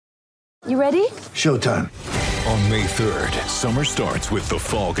You ready? Showtime. On May 3rd, summer starts with The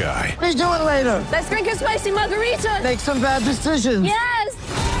Fall Guy. Let's do it later. Let's drink a spicy margarita. Make some bad decisions.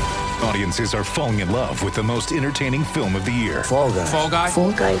 Yes! Audiences are falling in love with the most entertaining film of the year. Fall Guy. Fall Guy?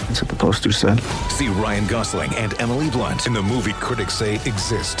 Fall guy. That's what the poster said. See Ryan Gosling and Emily Blunt in the movie critics say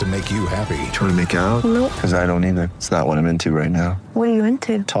exists to make you happy. Trying to make it out? Nope. Because I don't either. It's not what I'm into right now. What are you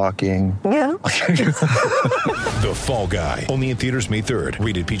into? Talking. Yeah. The Fall Guy. Only in theaters May 3rd.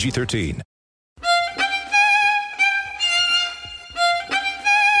 Rated PG-13.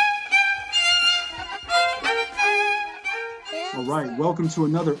 All right, welcome to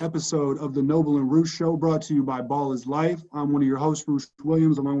another episode of the Noble and Roosh Show, brought to you by Ball is Life. I'm one of your hosts, Roosh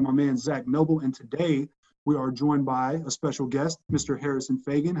Williams, along with my man, Zach Noble, and today we are joined by a special guest, Mr. Harrison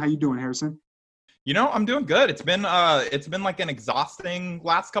Fagan. How you doing, Harrison? You know, I'm doing good. It's been like an exhausting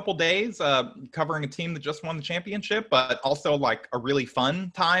last couple days covering a team that just won the championship, but also like a really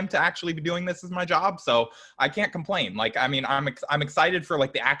fun time to actually be doing this as my job. So I can't complain. Like, I mean, I'm excited for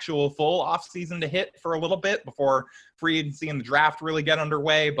like the actual full off season to hit for a little bit before free agency and the draft really get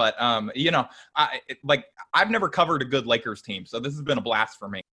underway. But you know, I've never covered a good Lakers team, so this has been a blast for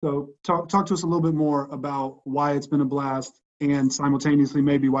me. So talk to us a little bit more about why it's been a blast and simultaneously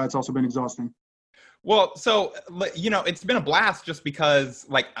maybe why it's also been exhausting. Well, so, you know, it's been a blast just because,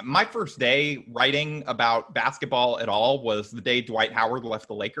 like, my first day writing about basketball at all was the day Dwight Howard left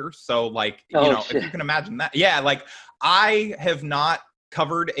the Lakers. So, like, if you can imagine that. Yeah, like, I have not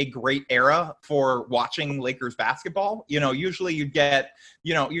covered a great era for watching Lakers basketball. You know, usually you got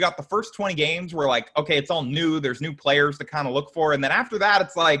the first 20 games where, like, okay, it's all new. There's new players to kind of look for. And then after that,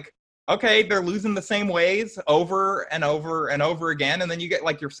 it's like, okay, they're losing the same ways over and over and over again. And then you get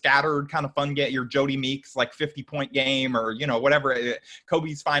like your scattered kind of fun, get your Jody Meeks, like 50-point game or, you know, whatever,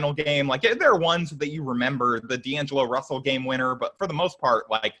 Kobe's final game. Like there are ones that you remember, the D'Angelo Russell game winner, but for the most part,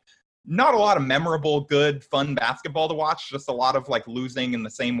 like not a lot of memorable, good, fun basketball to watch, just a lot of like losing in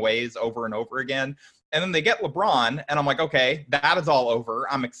the same ways over and over again. And then they get LeBron, and I'm like, okay, that is all over.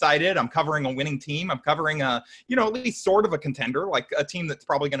 I'm excited. I'm covering a winning team. I'm covering at least sort of a contender, like a team that's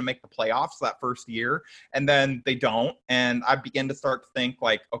probably going to make the playoffs that first year. And then they don't. And I begin to start to think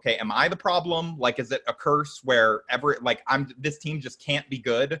like, okay, am I the problem? Like, is it a curse where this team just can't be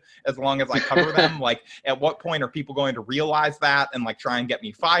good as long as I cover them? Like, at what point are people going to realize that and like try and get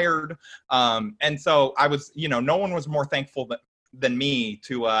me fired? And so I was, no one was more thankful than me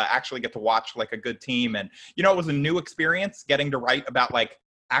to actually get to watch like a good team. And, it was a new experience getting to write about like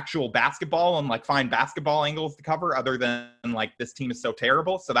actual basketball and like find basketball angles to cover other than like this team is so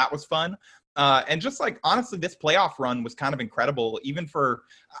terrible. So that was fun. And just like, honestly, this playoff run was kind of incredible.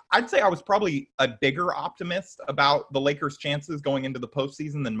 I'd say I was probably a bigger optimist about the Lakers' chances going into the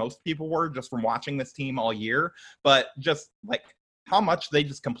postseason than most people were just from watching this team all year. But just like, how much they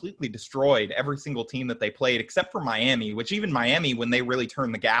just completely destroyed every single team that they played, except for Miami, which even Miami, when they really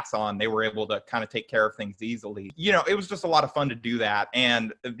turned the gas on, they were able to kind of take care of things easily. It was just a lot of fun to do that.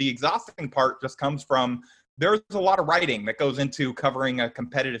 And the exhausting part just comes from there's a lot of writing that goes into covering a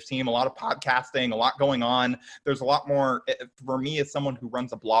competitive team, a lot of podcasting, a lot going on. There's a lot more for me as someone who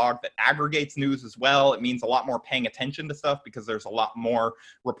runs a blog that aggregates news as well. It means a lot more paying attention to stuff because there's a lot more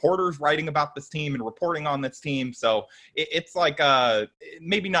reporters writing about this team and reporting on this team. So it's like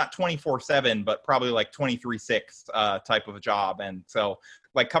maybe not 24/7, but probably like 23/6 type of a job. And so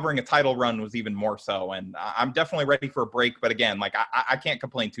like covering a title run was even more so. And I'm definitely ready for a break. But again, like I can't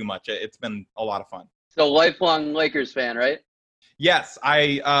complain too much. It's been a lot of fun. So lifelong Lakers fan, right? Yes,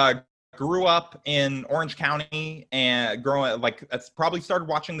 I grew up in Orange County and probably started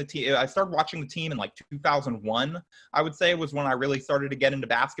watching the team. I started watching the team in like 2001, I would say was when I really started to get into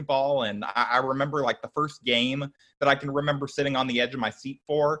basketball. And I remember like the first game that I can remember sitting on the edge of my seat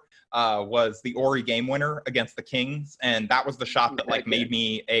for was the Ori game winner against the Kings. And that was the shot that like made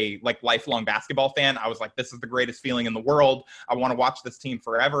me a like lifelong basketball fan. I was like, this is the greatest feeling in the world. I want to watch this team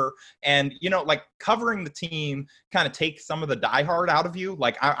forever. And, like covering the team kind of takes some of the diehard out of you.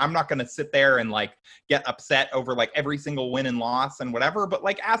 Like I'm not going to sit there and like get upset over like every single win and loss and whatever. But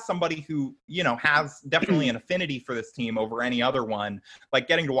like as somebody who, has definitely an affinity for this team over any other one, like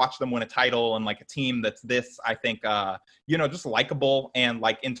getting to watch them win a title and like a team that's this, I think, just likable and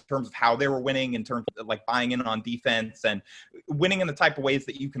like in terms of how they were winning, in terms of like buying in on defense and winning in the type of ways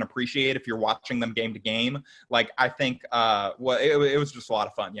that you can appreciate if you're watching them game to game. Like, I think, it was just a lot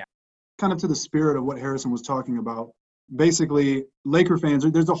of fun. Yeah. Kind of to the spirit of what Harrison was talking about. Basically, Laker fans,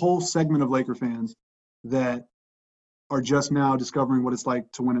 there's a whole segment of Laker fans that are just now discovering what it's like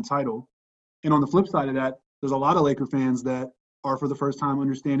to win a title. And on the flip side of that, there's a lot of Laker fans that are for the first time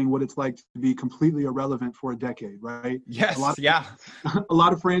understanding what it's like to be completely irrelevant for a decade, right? Yes, a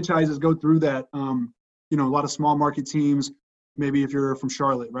lot of franchises go through that. A lot of small market teams, maybe if you're from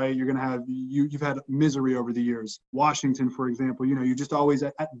Charlotte, right, you're going to have, you've had misery over the years. Washington, for example, you just always,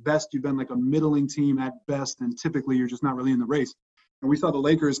 at best, you've been like a middling team at best, and typically you're just not really in the race. And we saw the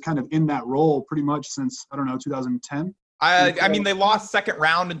Lakers kind of in that role pretty much since, 2010. I mean, they lost second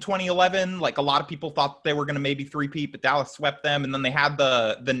round in 2011. Like, a lot of people thought they were going to maybe three-peat, but Dallas swept them. And then they had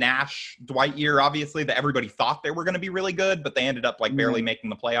the Nash Dwight year, obviously, that everybody thought they were going to be really good, but they ended up like barely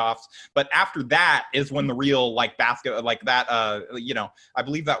making the playoffs. But after that is when the real basket, I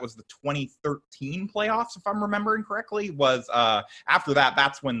believe that was the 2013 playoffs, if I'm remembering correctly, was after that,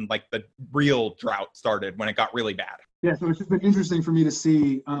 that's when like the real drought started, when it got really bad. Yeah, so it's just been interesting for me to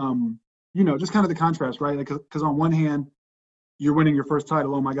see, just kind of the contrast, right? Because on one hand, you're winning your first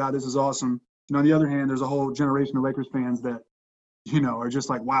title. Oh my God, this is awesome. And on the other hand, there's a whole generation of Lakers fans that, are just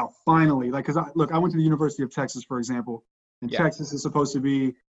like, wow, finally. Like, because I went to the University of Texas, for example, and Texas is supposed to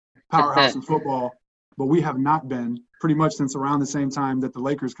be powerhouse in football, but we have not been pretty much since around the same time that the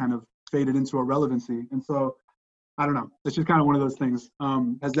Lakers kind of faded into irrelevancy. And so, I don't know. It's just kind of one of those things.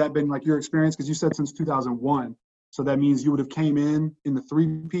 Has that been like your experience? Because you said since 2001. So that means you would have came in the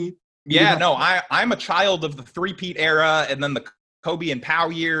three-peat. Yeah, no, I'm a child of the three-peat era and then the Kobe and Pau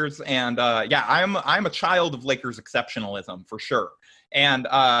years. And I'm a child of Lakers exceptionalism for sure. And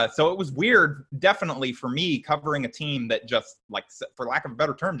so it was weird, definitely, for me covering a team that just, like, for lack of a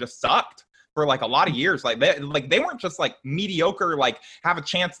better term, just sucked for like a lot of years. Like they weren't just like mediocre, like have a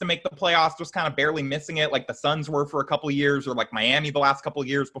chance to make the playoffs, just kind of barely missing it, like the Suns were for a couple of years, or like Miami the last couple of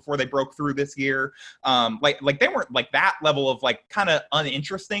years before they broke through this year. Like they weren't like that level of like kind of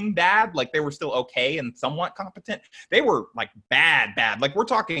uninteresting bad. Like they were still okay and somewhat competent. They were like bad. Like we're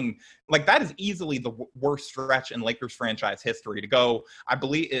talking like that is easily the worst stretch in Lakers franchise history to go. I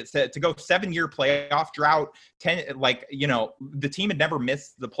believe it's to go 7-year playoff drought. The team had never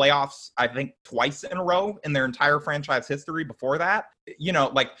missed the playoffs, I think, twice in a row in their entire franchise history before that.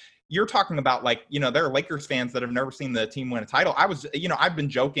 You're talking about there are Lakers fans that have never seen the team win a title. I've been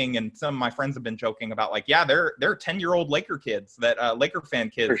joking, and some of my friends have been joking about they're 10-year-old Laker kids Laker fan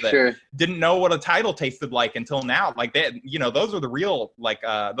kids didn't know what a title tasted like until now. Like those are the real,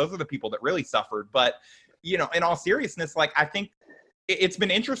 those are the people that really suffered. But, in all seriousness, I think it's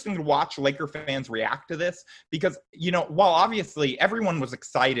been interesting to watch Laker fans react to this because, while obviously everyone was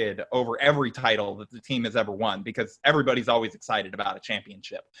excited over every title that the team has ever won, because everybody's always excited about a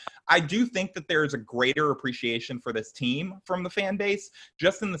championship, I do think that there's a greater appreciation for this team from the fan base,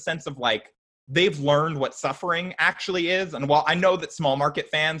 just in the sense of they've learned what suffering actually is. And while I know that small market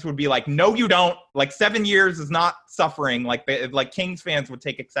fans would be like, no, you don't, 7 years is not suffering. Like Kings fans would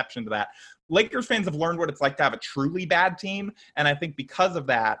take exception to that. Lakers fans have learned what it's like to have a truly bad team. And I think because of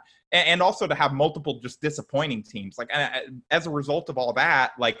that, and also to have multiple just disappointing teams, as a result of all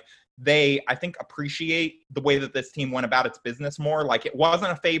that, they, I think, appreciate the way that this team went about its business more. It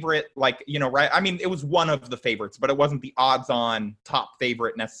wasn't a favorite, right? I mean, it was one of the favorites, but it wasn't the odds-on top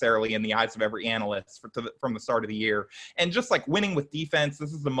favorite necessarily in the eyes of every analyst from the start of the year. And just winning with defense,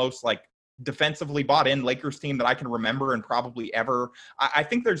 this is the most defensively bought in Lakers team that I can remember and probably ever. I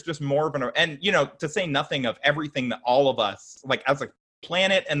think there's just more of and to say nothing of everything that all of us as a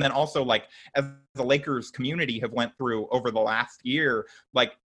planet, and then also as the Lakers community have went through over the last year,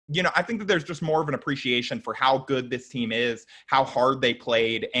 I think that there's just more of an appreciation for how good this team is, how hard they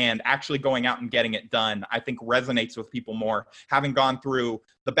played, and actually going out and getting it done, I think resonates with people more, having gone through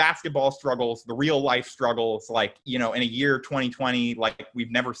the basketball struggles, the real life struggles, in a year 2020,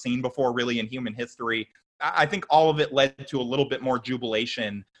 we've never seen before really in human history. I think all of it led to a little bit more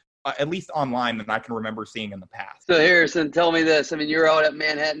jubilation, at least online, than I can remember seeing in the past. So Harrison, tell me this. I mean, you were out at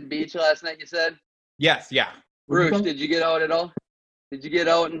Manhattan Beach last night, you said? Yes, yeah. Roosh, did you get out at all? Did you get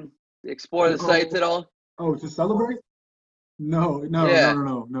out and explore the sites at all? Oh, to celebrate? No, not at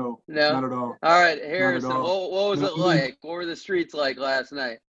all. All right, Harrison, what was it like? What were the streets like last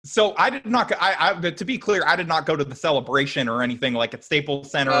night? So I did not. To be clear, I did not go to the celebration or anything at Staples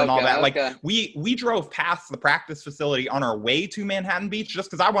Center and all that. We drove past the practice facility on our way to Manhattan Beach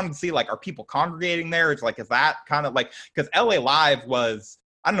just because I wanted to see are people congregating there? It's is that kind of because LA Live was,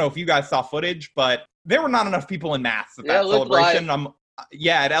 I don't know if you guys saw footage, but there were not enough people in mass at that celebration.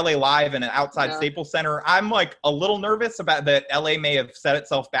 At LA Live and outside Staples Center. I'm a little nervous about that LA may have set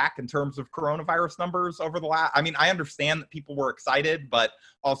itself back in terms of coronavirus numbers over the last. I mean, I understand that people were excited, but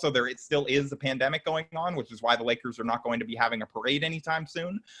Also, it still is a pandemic going on, which is why the Lakers are not going to be having a parade anytime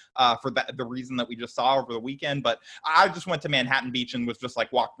soon for the reason that we just saw over the weekend. But I just went to Manhattan Beach and was just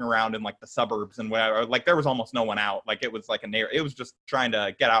like walking around in like the suburbs and whatever. Like there was almost no one out. Like it was like it was just trying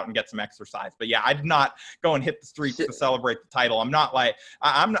to get out and get some exercise. But yeah, I did not go and hit the streets to celebrate the title. I'm not like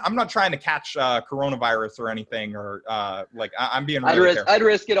I'm not trying to catch coronavirus or anything, or like I'm being really careful. I'd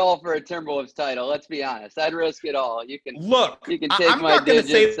risk it all for a Timberwolves title. Let's be honest. I'd risk it all. You can take I'm my not going to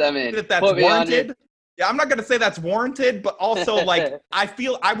say digits. that's warranted. Yeah, I'm not going to say that's warranted, but also like I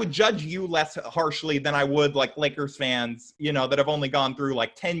feel I would judge you less harshly than I would like Lakers fans, that have only gone through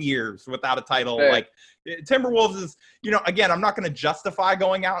like 10 years without a title. Fair. Like Timberwolves is, again, I'm not going to justify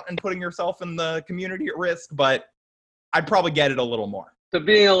going out and putting yourself in the community at risk, but I'd probably get it a little more. So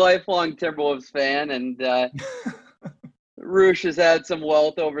being a lifelong Timberwolves fan, and Roosh has had some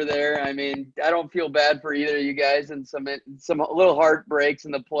wealth over there. I mean, I don't feel bad for either of you guys, and some little heartbreaks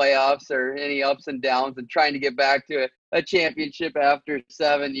in the playoffs or any ups and downs and trying to get back to a championship after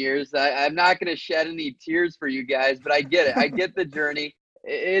 7 years. I'm not going to shed any tears for you guys, but I get it. I get the journey.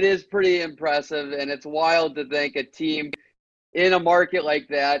 It is pretty impressive, and it's wild to think a team in a market like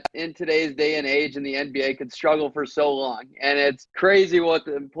that in today's day and age in the NBA could struggle for so long. And it's crazy what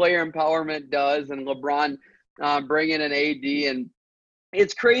the player empowerment does, and LeBron bringing in AD, and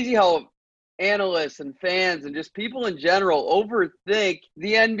it's crazy how analysts and fans and just people in general overthink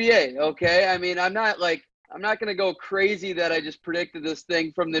the NBA. Okay, I mean, I'm not going to go crazy that I just predicted this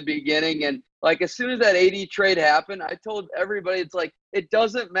thing from the beginning. And like as soon as that AD trade happened, I told everybody it's like it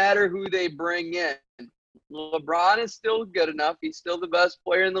doesn't matter who they bring in. LeBron is still good enough. He's still the best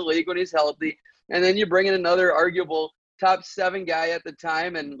player in the league when he's healthy. And then you bring in another arguable top 7 guy at the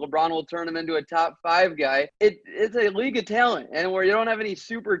time, and LeBron will turn him into a top 5 guy. It's a league of talent, and where you don't have any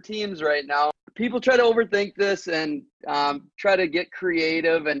super teams right now, people try to overthink this and try to get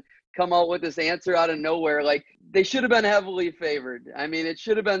creative and come out with this answer out of nowhere. Like, they should have been heavily favored. I mean, it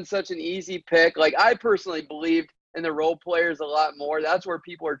should have been such an easy pick. Like, I personally believed in the role players a lot more. That's where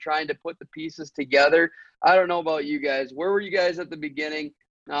people are trying to put the pieces together. I don't know about you guys. Where were you guys at the beginning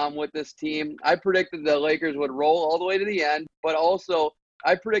with this team? I predicted the Lakers would roll all the way to the end, but also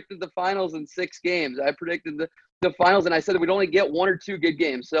I predicted the finals in 6 games. I predicted the finals, and I said we'd only get 1 or 2 good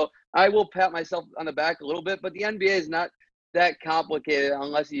games. So I will pat myself on the back a little bit, but the NBA is not that complicated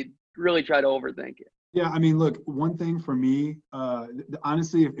unless you really try to overthink it. Yeah, I mean, look, one thing for me,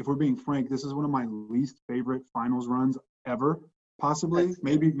 honestly, if we're being frank, this is one of my least favorite finals runs ever, possibly.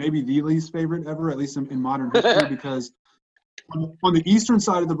 Maybe the least favorite ever, at least in modern history, because on the eastern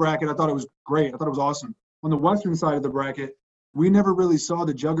side of the bracket, I thought it was great. I thought it was awesome. On the western side of the bracket, we never really saw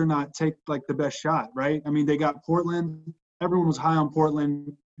the juggernaut take, like, the best shot, right? I mean, they got Portland. Everyone was high on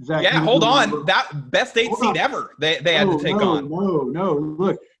Portland. Zach, yeah, hold on. That best 8 seed ever they had to take on. No.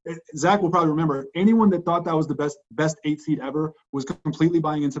 Look, Zach will probably remember. Anyone that thought that was the best 8 seed ever was completely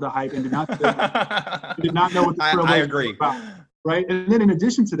buying into the hype and did not know what the Trailblazers were about, right? And then in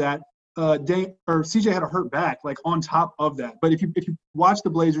addition to that, CJ had a hurt back, like on top of that. But if you watch the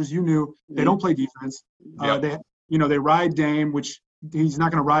Blazers, you knew they don't play defense. Yep. They ride Dame, which he's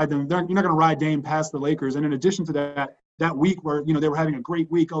not going to ride them. You're not going to ride Dame past the Lakers. And in addition to that week where they were having a great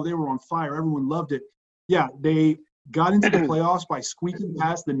week, they were on fire, everyone loved it. Yeah, they got into the playoffs by squeaking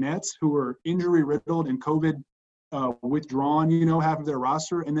past the Nets, who were injury riddled and COVID withdrawn, half of their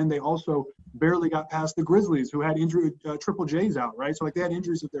roster, and then they also barely got past the Grizzlies, who had injury Triple J's out, right? So they had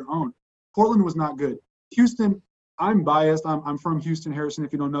injuries of their own. Portland was not good. Houston, I'm biased. I'm from Houston, Harrison.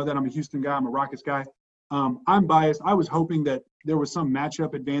 If you don't know that, I'm a Houston guy. I'm a Rockets guy. I'm biased. I was hoping that there was some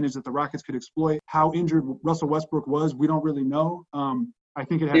matchup advantage that the Rockets could exploit. How injured Russell Westbrook was, we don't really know. I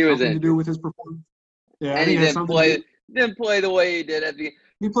think it had something to do with his performance. Yeah, and he didn't play the way he did at the.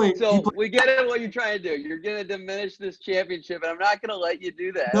 We get it. What you're trying to do? You're going to diminish this championship, and I'm not going to let you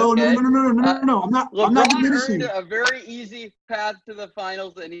do that. No. I'm not diminishing. Earned a very easy path to the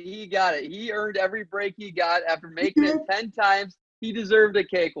finals, and he got it. He earned every break he got after making it 10 times. He deserved a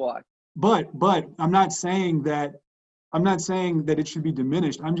cakewalk. But I'm not saying that it should be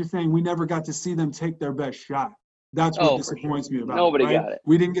diminished. I'm just saying we never got to see them take their best shot. That's what disappoints me about it. Nobody got it.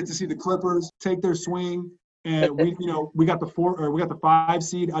 We didn't get to see the Clippers take their swing, and we got the 5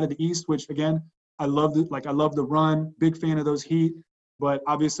 seed out of the East, which again I loved it. Like, I love the run. Big fan of those Heat, but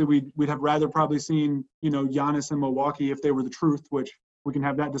obviously we'd have rather probably seen Giannis and Milwaukee if they were the truth, which we can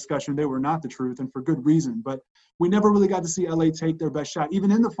have that discussion. They were not the truth, and for good reason. But we never really got to see LA take their best shot.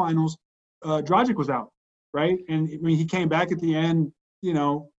 Even in the finals, Dragic was out, right? And I mean, he came back at the end,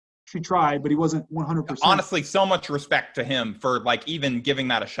 she tried, but he wasn't 100%. Honestly, so much respect to him for like even giving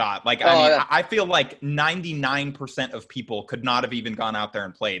that a shot. Like, I feel like 99% of people could not have even gone out there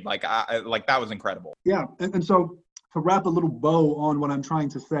and played. Like, like that was incredible. Yeah, and so to wrap a little bow on what I'm trying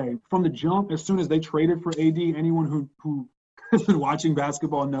to say, from the jump, as soon as they traded for AD, anyone who has been watching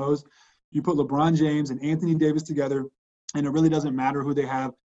basketball knows you put LeBron James and Anthony Davis together, and it really doesn't matter who they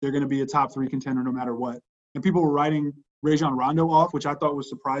have. They're going to be a top 3 contender no matter what. And people were writing Rajon Rondo off, which I thought was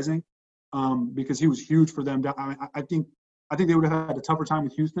surprising because he was huge for them. I think they would have had a tougher time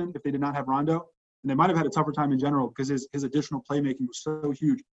with Houston if they did not have Rondo. And they might have had a tougher time in general because his additional playmaking was so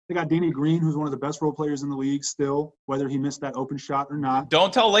huge. They got Danny Green, who's one of the best role players in the league still, whether he missed that open shot or not.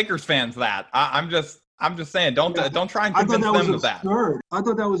 Don't tell Lakers fans that. I'm just saying, don't try and convince them of that. I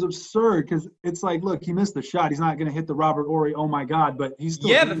thought that was absurd because it's like, look, he missed the shot. He's not going to hit the Robert Horry, oh my God, but he's still.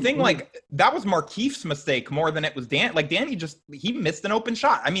 Yeah, the thing, like, that was Markeith's mistake more than it was Dan. Like, Danny he missed an open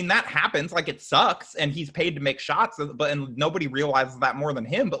shot. I mean, that happens. Like, it sucks, and he's paid to make shots, and nobody realizes that more than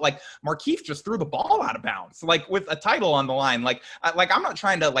him. But, like, Markeith just threw the ball out of bounds, like, with a title on the line. Like I'm not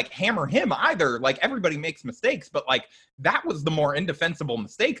trying to, like, hammer him either. Like, everybody makes mistakes, but, like, that was the more indefensible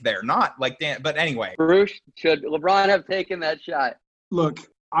mistake there, not, like, Dan. But anyway. Bruce, should LeBron have taken that shot? Look,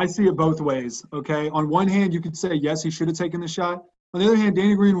 I see it both ways, okay? On one hand, you could say, yes, he should have taken the shot. On the other hand,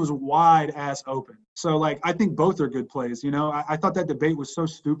 Danny Green was wide-ass open. So, like, I think both are good plays, you know? I thought that debate was so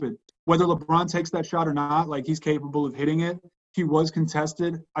stupid. Whether LeBron takes that shot or not, like, he's capable of hitting it. He was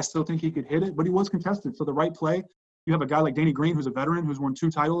contested. I still think he could hit it, but he was contested. So the right play, you have a guy like Danny Green who's a veteran, who's won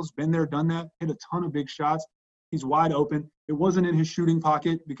 2 titles, been there, done that, hit a ton of big shots. He's wide open. It wasn't in his shooting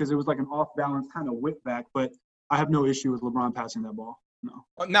pocket because it was like an off-balance kind of whip back, but I have no issue with LeBron passing that ball. No.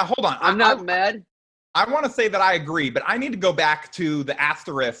 Now, hold on. I'm not mad. I want to say that I agree, but I need to go back to the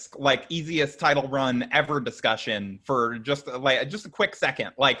asterisk, like, easiest title run ever discussion for just a quick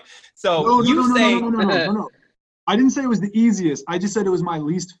second. Like, so No. I didn't say it was the easiest. I just said it was my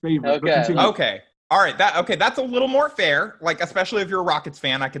least favorite. Okay. All right. That's a little more fair. Like, especially if you're a Rockets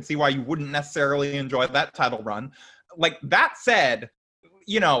fan, I can see why you wouldn't necessarily enjoy that title run. Like, that said,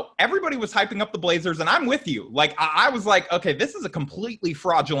 you know, everybody was hyping up the Blazers, and I'm with you. Like, I was like, okay, this is a completely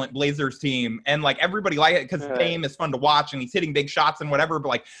fraudulent Blazers team, and, like, everybody liked it because Dame is fun to watch, and he's hitting big shots and whatever, but,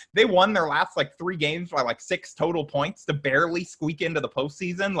 like, they won their last, like, 3 games by, like, 6 total points to barely squeak into the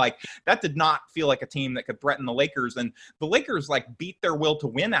postseason. Like, that did not feel like a team that could threaten the Lakers, and the Lakers, like, beat their will to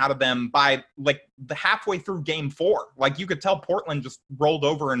win out of them by, like, the halfway through game 4. Like, you could tell Portland just rolled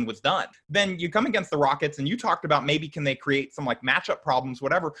over and was done. Then you come against the Rockets, and you talked about maybe can they create some, like, matchup problems,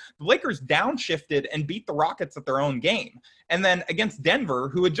 whatever. The Lakers downshifted and beat the Rockets at their own game. And then against Denver,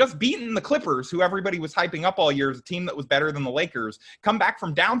 who had just beaten the Clippers, who everybody was hyping up all year as a team that was better than the Lakers, come back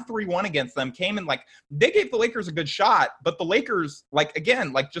from down 3-1 against them, came in, like, they gave the Lakers a good shot, but the Lakers, like,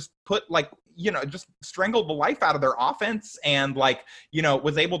 again, like, just put, like, you know, just strangled the life out of their offense and, like, you know,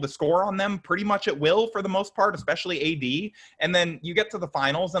 was able to score on them pretty much at will for the most part, especially AD. And then you get to the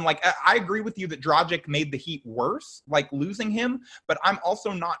finals, and, like, I agree with you that Dragic made the Heat worse, like, losing him, but I'm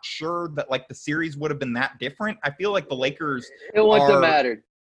also not sure that, like, the series would have been that different. I feel like the Lakers it wouldn't have mattered.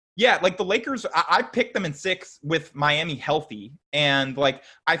 Yeah, like, the Lakers, I picked them in 6 with Miami healthy, and, like,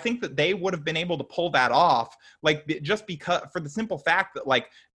 I think that they would have been able to pull that off, like, just because, for the simple fact that, like,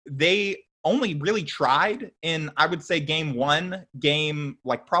 they only really tried in, I would say, game 1,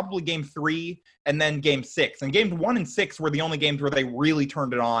 probably game 3, and then game 6. And games 1 and 6 were the only games where they really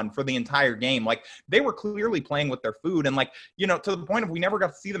turned it on for the entire game. Like, they were clearly playing with their food. And, like, you know, to the point of we never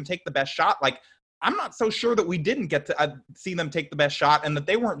got to see them take the best shot. Like, I'm not so sure that we didn't get to see them take the best shot, and that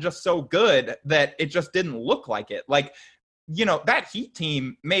they weren't just so good that it just didn't look like it. Like, you know, that Heat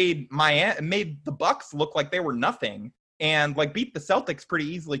team made the Bucks look like they were nothing. And, like, beat the Celtics pretty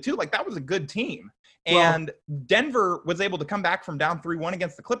easily, too. Like, that was a good team. And Denver was able to come back from down 3-1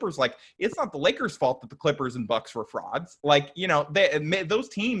 against the Clippers. Like, it's not the Lakers' fault that the Clippers and Bucks were frauds. Like, you know, those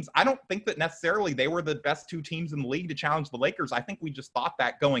teams, I don't think that necessarily they were the best 2 teams in the league to challenge the Lakers. I think we just thought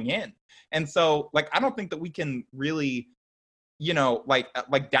that going in. And so, like, I don't think that we can really, you know, like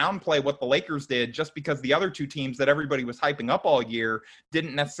downplay what the Lakers did just because the other 2 teams that everybody was hyping up all year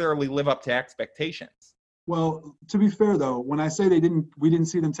didn't necessarily live up to expectations. Well, to be fair, though, when I say we didn't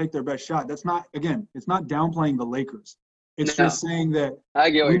see them take their best shot, that's not, again, it's not downplaying the Lakers. It's just saying that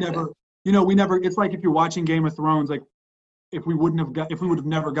we never, it's like if you're watching Game of Thrones, like, if we would have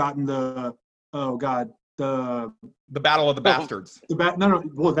never gotten the Battle of the Bastards.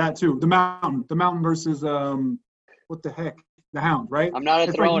 That too. The Mountain versus, what the heck? The Hound, right? I'm not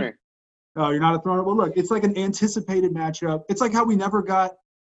a throner. Oh, you're not a throner? Well, look, it's like an anticipated matchup. It's like how we never got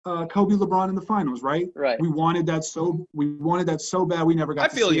Kobe LeBron in the finals, right? Right. We wanted that so bad we never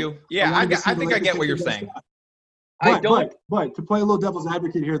got to see it. I feel you. Yeah, I think I get what you're saying. But to play a little devil's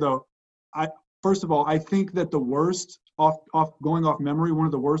advocate here, though, first of all, I think that the worst, going off memory, one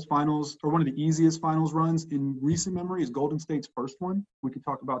of the worst finals or one of the easiest finals runs in recent memory is Golden State's first one. We could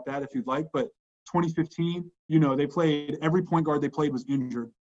talk about that if you'd like. But 2015, they played, every point guard they played was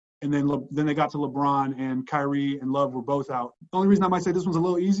injured. And then they got to LeBron, and Kyrie and Love were both out. The only reason I might say this one's a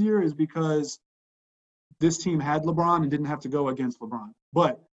little easier is because this team had LeBron and didn't have to go against LeBron.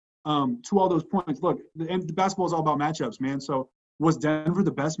 But to all those points, look, and the basketball is all about matchups, man. So was Denver the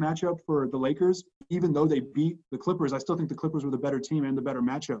best matchup for the Lakers? Even though they beat the Clippers, I still think the Clippers were the better team and the better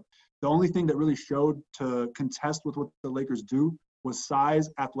matchup. The only thing that really showed to contest with what the Lakers do was size,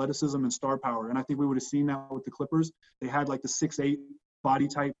 athleticism, and star power. And I think we would have seen that with the Clippers. They had like the 6'8" body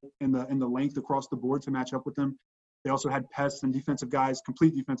type and the length across the board to match up with them. They also had pests and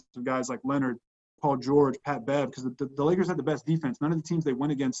complete defensive guys like Leonard, Paul George, Pat Bev, because the Lakers had the best defense. None of the teams they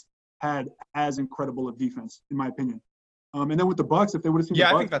went against had as incredible of defense, in my opinion. And then with the Bucks, if they would have seen the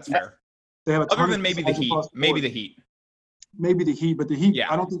Bucks, I think that's fair. They have a other than maybe the Heat. Maybe the Heat. But the Heat,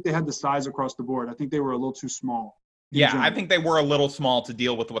 I don't think they had the size across the board. I think they were a little too small. Yeah, I think they were a little small to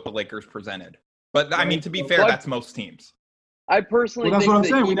deal with what the Lakers presented. But, I mean, to be fair, that's most teams. I personally that's think what I'm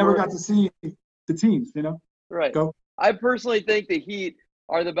saying. We never got to see the teams, Right. Go. I personally think the Heat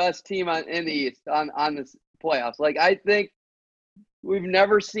are the best team in the East on this playoffs. Like, I think we've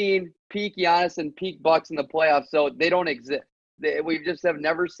never seen peak Giannis and peak Bucks in the playoffs, so they don't exist. We just have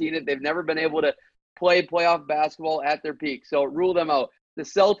never seen it. They've never been able to play playoff basketball at their peak, so rule them out. The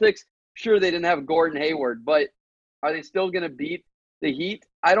Celtics, sure, they didn't have Gordon Hayward, but are they still going to beat the Heat?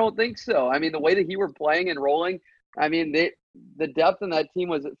 I don't think so. I mean, the way that he were playing and rolling, I mean, the depth in that team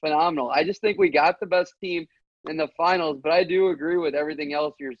was phenomenal. I just think we got the best team in the finals, but I do agree with everything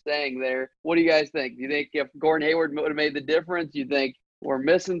else you're saying there. What do you guys think? Do you think if Gordon Hayward would have made the difference, you think we're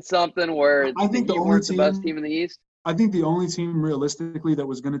missing something where I think the best team in the East? I think the only team realistically that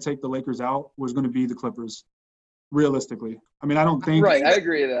was going to take the Lakers out was going to be the Clippers. Realistically. I mean, I don't think. Right, I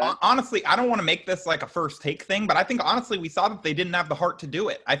agree with that. Honestly, I don't want to make this like a first take thing, but I think honestly we saw that they didn't have the heart to do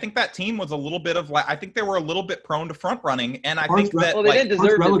it. I think that team was a little bit of I think they were a little bit prone to front running, and I think that they didn't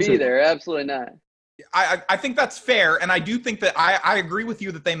deserve to be there. Absolutely not. I think that's fair, and I do think that I agree with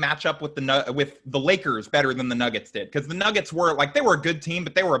you that they match up with the Lakers better than the Nuggets did, because the Nuggets were they were a good team,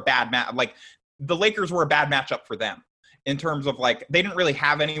 but they were a bad the Lakers were a bad matchup for them. In terms of they didn't really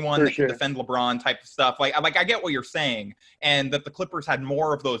have anyone that could defend LeBron type of stuff. I get what you're saying, and that the Clippers had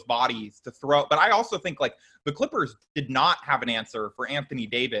more of those bodies to throw. But I also think the Clippers did not have an answer for Anthony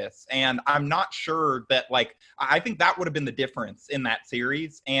Davis, and I'm not sure that I think that would have been the difference in that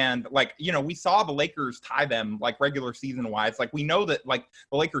series. And we saw the Lakers tie them regular season wise. We know that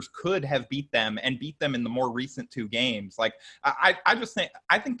the Lakers could have beat them in the more recent two games. I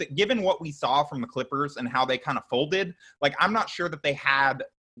think that given what we saw from the Clippers and how they kind of folded. I'm not sure that they had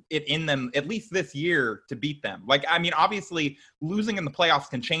it in them, at least this year, to beat them. I mean, obviously, losing in the playoffs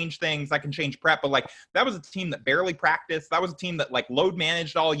can change things. That can change prep. But, that was a team that barely practiced. That was a team that, load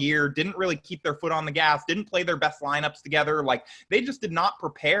managed all year, didn't really keep their foot on the gas, didn't play their best lineups together. They just did not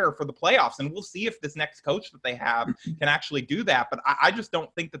prepare for the playoffs. And we'll see if this next coach that they have can actually do that. But I just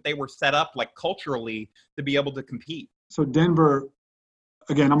don't think that they were set up, culturally, to be able to compete. So Denver,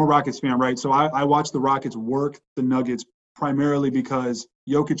 again, I'm a Rockets fan, right? So I watch the Rockets work the Nuggets primarily because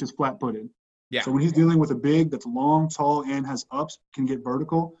Jokic is flat-footed. Yeah. So when he's dealing with a big that's long, tall, and has ups, can get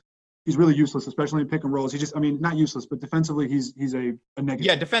vertical, he's really useless, especially in pick and rolls. Not useless, but defensively he's a negative.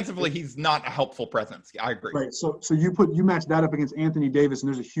 Yeah, defensively he's not a helpful presence. I agree. Right. So you match that up against Anthony Davis,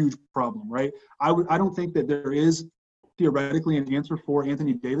 and there's a huge problem, right? I don't think that there is theoretically an answer for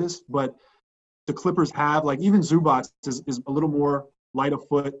Anthony Davis, but the Clippers have even Zubac is a little more light of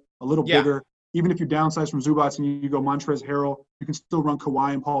foot, a little bigger. Even if you downsize from Zubac and you go Montrezl Harrell, you can still run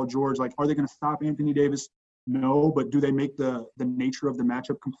Kawhi and Paul George. Are they going to stop Anthony Davis? No, but do they make the nature of the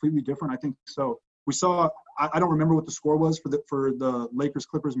matchup completely different? I think so. We saw – I don't remember what the score was for the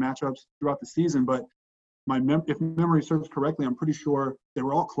Lakers-Clippers matchups throughout the season, but if memory serves correctly, I'm pretty sure they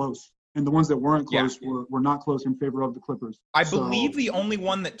were all close. And the ones that weren't close were not close in favor of the Clippers. I believe the only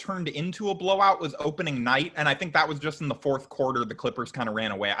one that turned into a blowout was opening night, and I think that was just in the fourth quarter the Clippers kind of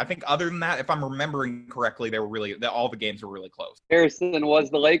ran away. I think other than that, if I'm remembering correctly, all the games were really close. Harrison, was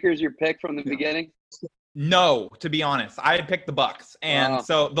the Lakers your pick from the beginning? No, to be honest. I had picked the Bucks. And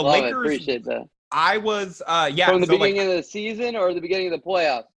so the Lakers – appreciate that. I was From the beginning of the season or the beginning of the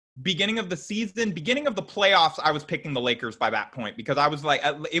playoffs? Beginning of the season, beginning of the playoffs, I was picking the Lakers by that point because I was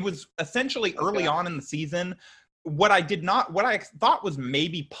it was essentially early on in the season. what I thought was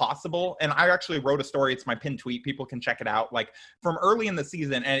maybe possible, and I actually wrote a story, it's my pinned tweet, people can check it out, like from early in the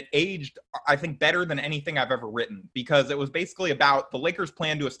season, and it aged, I think, better than anything I've ever written, because it was basically about the Lakers'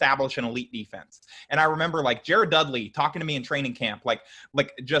 plan to establish an elite defense. And I remember like Jared Dudley talking to me in training camp, like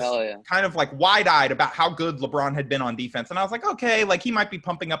just kind of like wide-eyed about how good LeBron had been on defense. And I was like, okay, like he might be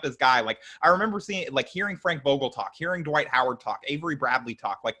pumping up his guy. Like I remember hearing Frank Vogel talk, hearing Dwight Howard talk, Avery Bradley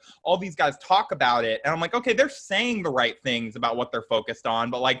talk, like all these guys talk about it. And I'm like, okay, they're saying the right things about what they're focused on,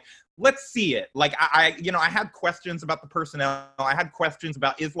 but like, let's see it. Like I had questions about the personnel. I had questions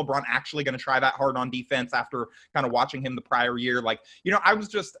about, is LeBron actually going to try that hard on defense after kind of watching him the prior year? Like, I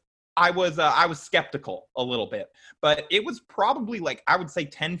was skeptical a little bit, but it was probably like, I would say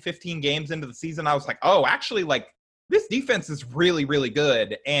 10, 15 games into the season, I was like, oh, actually, like this defense is really, really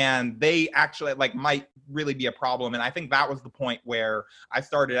good. And they actually like might really be a problem. And I think that was the point where I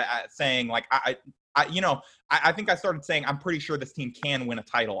started saying like, I think I started saying, I'm pretty sure this team can win a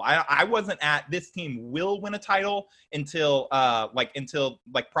title. I wasn't at this team will win a title until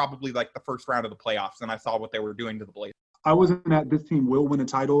probably like the first round of the playoffs. And I saw what they were doing to the Blazers. I wasn't at this team will win a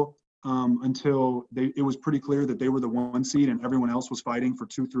title until it was pretty clear that they were the 1 seed and everyone else was fighting for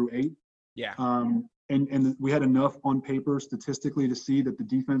 2 through 8. Yeah. And we had enough on paper statistically to see that the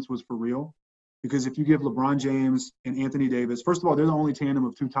defense was for real. Because if you give LeBron James and Anthony Davis, first of all, they're the only tandem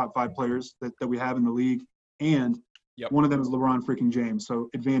of 2 top 5 players that we have in the league. And one of them is LeBron freaking James. So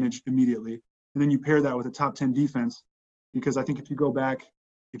advantage immediately. And then you pair that with a top 10 defense. Because I think if you go back,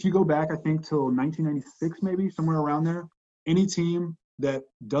 I think till 1996, maybe somewhere around there, any team that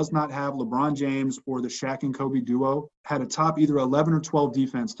does not have LeBron James or the Shaq and Kobe duo had a top either 11 or 12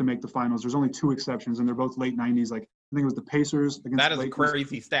 defense to make the finals. There's only 2 exceptions, and they're both late 90s. Like I think it was the Pacers against that the is Lakers. A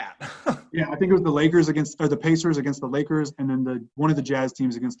crazy stat. Yeah, I think it was the Pacers against the Lakers, and then one of the Jazz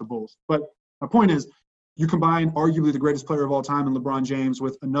teams against the Bulls. But my point is, you combine arguably the greatest player of all time in LeBron James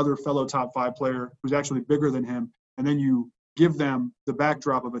with another fellow top 5 player who's actually bigger than him, and then you give them the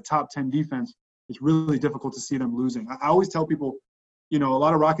backdrop of a top 10 defense. It's really difficult to see them losing. I always tell people, a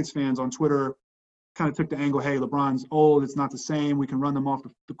lot of Rockets fans on Twitter kind of took the angle, hey, LeBron's old, it's not the same, we can run them off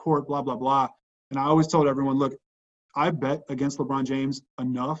the court, blah, blah, blah. And I always told everyone, look, I bet against LeBron James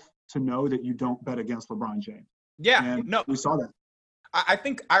enough to know that you don't bet against LeBron James. Yeah, and no. We saw that. I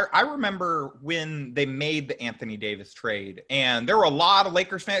think I remember when they made the Anthony Davis trade, and there were a lot of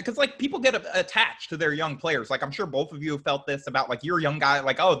Lakers fans, because like people get attached to their young players. Like I'm sure both of you have felt this about like your young guy,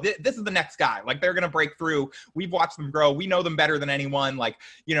 like, oh, this is the next guy. Like they're going to break through. We've watched them grow. We know them better than anyone. Like,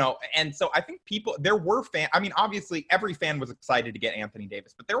 and so I think there were fans. I mean, obviously every fan was excited to get Anthony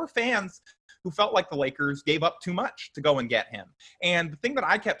Davis, but there were fans who felt like the Lakers gave up too much to go and get him. And the thing that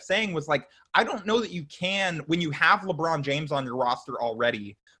I kept saying was like, I don't know that you can, when you have LeBron James on your roster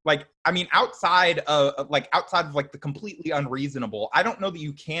already, like, I mean, outside of the completely unreasonable, I don't know that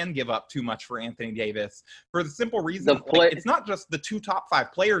you can give up too much for Anthony Davis for the simple reason it's not just the 2 top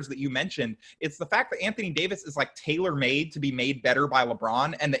 5 players that you mentioned. It's the fact that Anthony Davis is like tailor-made to be made better by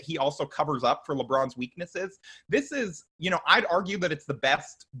LeBron, and that he also covers up for LeBron's weaknesses. This is, I'd argue that it's the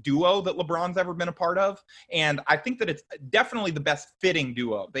best duo that LeBron's ever been a part of. And I think that it's definitely the best fitting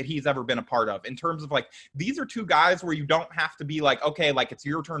duo that he's ever been a part of, in terms of like, these are 2 guys where you don't have to be like, okay, like it's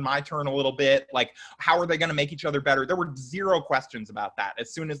your turn, my turn a little bit. Like, how are they going to make each other better? There were 0 questions about that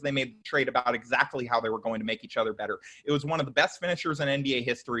as soon as they made the trade about exactly how they were going to make each other better. It was one of the best finishers in NBA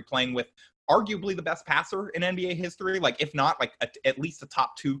history, playing with arguably the best passer in NBA history, like if not like at least a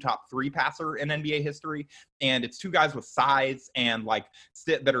top 2, top 3 passer in NBA history. And it's 2 guys with size and like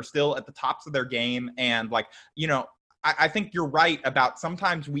that are still at the tops of their game. And like, I think you're right about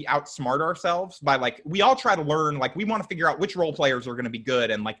sometimes we outsmart ourselves by like, we all try to learn, like we want to figure out which role players are going to be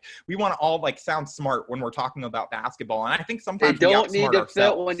good. And like, we want to all like sound smart when we're talking about basketball. And I think sometimes they don't need to ourselves.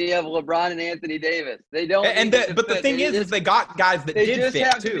 Fit when you have LeBron and Anthony Davis. They don't. But the thing is they got guys that did fit too. They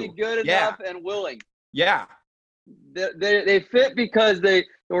just have to be good enough and willing. Yeah. They fit because they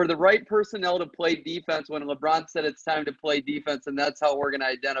were the right personnel to play defense when LeBron said it's time to play defense. And that's how we're going to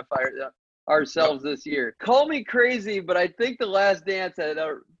identify ourselves this year. Call me crazy, but I think The Last Dance had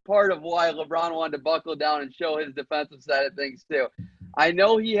a part of why LeBron wanted to buckle down and show his defensive side of things too. I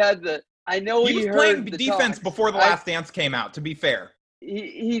know he had the. I know he was playing defense before The Last Dance came out. To be fair,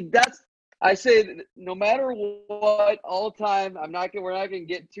 I say no matter what, all time. We're not going to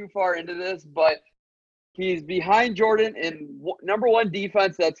get too far into this, but he's behind Jordan in number 1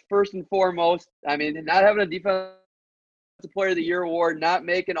 defense. That's first and foremost. I mean, not having a defense Player of the Year award, not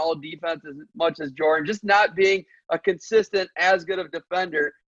making all defense as much as Jordan, just not being a consistent as good of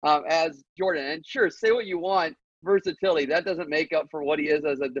defender as Jordan. And sure, say what you want, versatility, that doesn't make up for what he is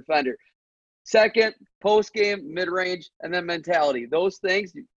as a defender. Second, post-game, mid-range, and then mentality. Those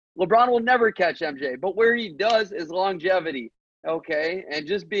things, LeBron will never catch MJ. But where he does is longevity, okay? And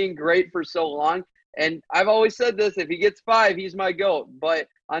just being great for so long. And I've always said this, if he gets 5, he's my GOAT. But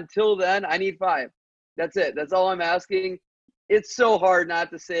until then, I need 5. That's it. That's all I'm asking. It's so hard not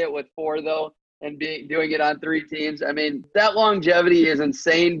to say it with 4, though, and doing it on 3 teams. I mean, that longevity is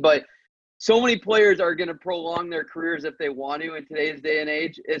insane, but so many players are going to prolong their careers if they want to in today's day and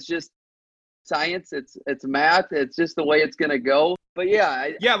age. It's just science. It's math. It's just the way it's going to go. But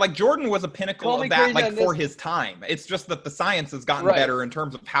yeah, like Jordan was a pinnacle of that, like for his time. It's just that the science has gotten better in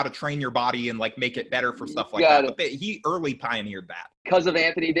terms of how to train your body and like make it better for stuff like that. But he early pioneered that because of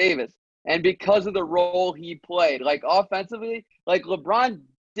Anthony Davis and because of the role he played. Like offensively, like LeBron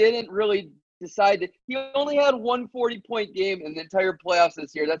didn't really decide to. He only had one 40-point game in the entire playoffs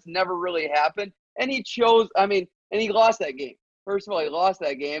this year. That's never really happened. And he chose. And he lost that game. First of all, he lost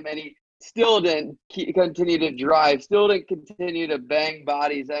that game, and he still didn't continue to drive, still didn't continue to bang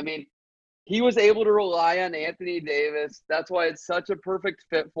bodies. I mean, he was able to rely on Anthony Davis. That's why it's such a perfect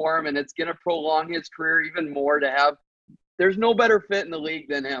fit for him, and it's going to prolong his career even more to have – there's no better fit in the league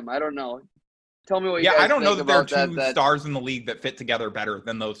than him. I don't know. Tell me what you guys think. I don't know that there are two stars in the league that fit together better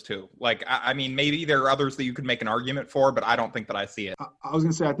than those two. Like, I mean, maybe there are others that you could make an argument for, but I don't think that I see it. I was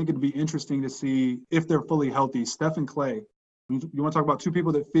going to say, I think it'd be interesting to see if they're fully healthy. Steph and Klay. You want to talk about two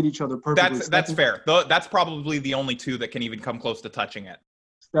people that fit each other perfectly? That's fair. That's probably the only two that can even come close to touching it.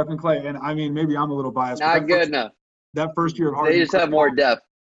 Steph and Klay, and I mean, maybe I'm a little biased. Not good enough. That first year of Harden, they just have more depth.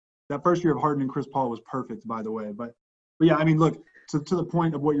 That first year of Harden and Chris Paul was perfect, by the way. But yeah, I mean, look, to the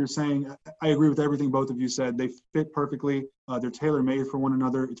point of what you're saying, I agree with everything both of you said. They fit perfectly. They're tailor-made for one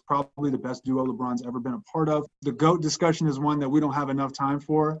another. It's probably the best duo LeBron's ever been a part of. The GOAT discussion is one that we don't have enough time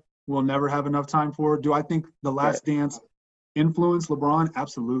for. We'll never have enough time for. Do I think The Last Dance influence LeBron?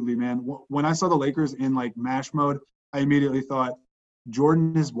 Absolutely, man. When I saw the Lakers in like MASH mode, I immediately thought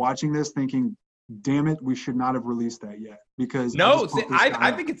Jordan is watching this thinking, damn it, we should not have released that yet. Because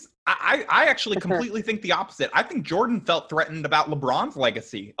I think it's I actually completely think the opposite. I think Jordan felt threatened about LeBron's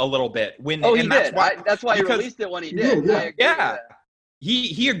legacy a little bit that's why he released it when he did. Yeah.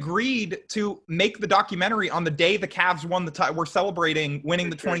 He agreed to make the documentary on the day the Cavs won were celebrating winning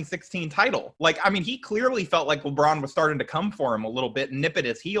the 2016 title. Like, I mean, he clearly felt like LeBron was starting to come for him a little bit and nip at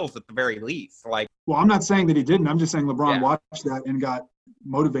his heels at the very least. Like, well, I'm not saying that he didn't. I'm just saying LeBron watched that and got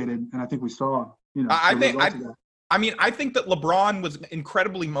motivated, and I think we saw, I think that LeBron was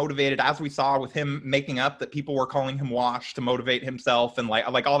incredibly motivated, as we saw with him making up that people were calling him washed to motivate himself and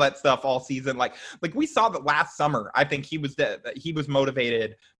like all that stuff all season. Like we saw that last summer. I think he was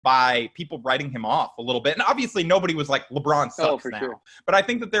motivated by people writing him off a little bit. And obviously nobody was like, LeBron sucks now. Sure. But I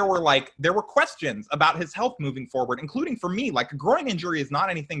think that there were questions about his health moving forward, including for me, like a groin injury is not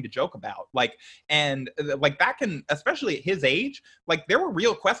anything to joke about. Back in, especially at his age, like there were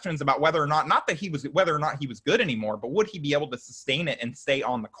real questions about whether or not he was good anymore, but would he be able to sustain it and stay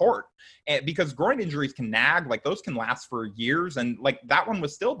on the court? And because groin injuries can nag, like those can last for years. And like that one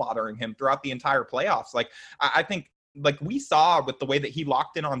was still bothering him throughout the entire playoffs. Like I think, like we saw with the way that he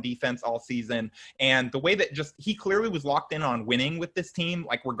locked in on defense all season and the way that just he clearly was locked in on winning with this team,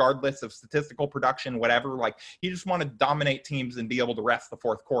 like regardless of statistical production, whatever, like he just wanted to dominate teams and be able to rest the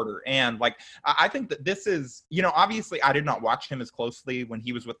fourth quarter. And like, I think that this is, obviously I did not watch him as closely when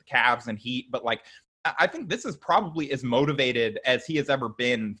he was with the Cavs and Heat, but like, I think this is probably as motivated as he has ever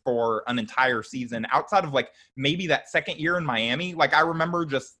been for an entire season outside of like maybe that second year in Miami. Like I remember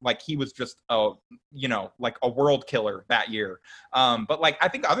just like he was just like a world killer that year. But like I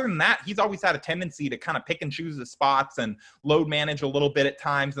think other than that, he's always had a tendency to kind of pick and choose his spots and load manage a little bit at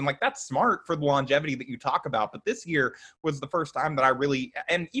times. And like that's smart for the longevity that you talk about. But this year was the first time that I really,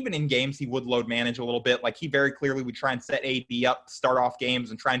 and even in games he would load manage a little bit. Like he very clearly would try and set AD up, start off games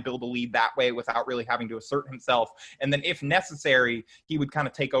and try and build a lead that way without really having to assert himself. And then if necessary, he would kind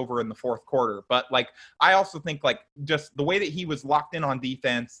of take over in the fourth quarter. But like, I also think like just the way that he was locked in on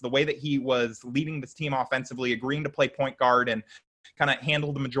defense, the way that he was leading this team offensively, agreeing to play point guard and kind of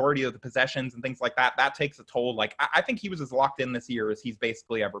handle the majority of the possessions and things like that, that takes a toll. Like, I think he was as locked in this year as he's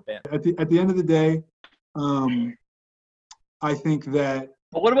basically ever been. At the end of the day, I think that...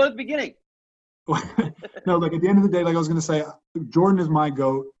 But what about the beginning? No, like at the end of the day, like I was going to say, Jordan is my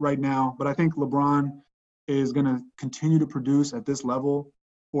GOAT right now, but I think LeBron is going to continue to produce at this level,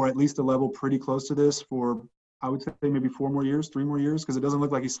 or at least a level pretty close to this for, I would say, maybe 3 more years, because it doesn't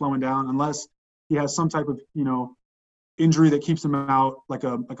look like he's slowing down unless he has some type of, injury that keeps him out, like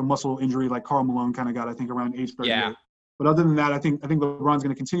a muscle injury like Karl Malone kind of got, I think, around age 38. Yeah. But other than that, I think LeBron's going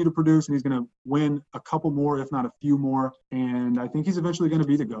to continue to produce, and he's going to win a couple more, if not a few more, and I think he's eventually going to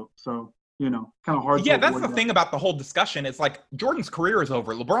be the GOAT. So, kind of hard. Yeah, that's the thing about the whole discussion. It's like Jordan's career is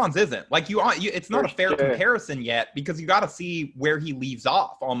over. LeBron's isn't. Like it's not a fair comparison yet because you got to see where he leaves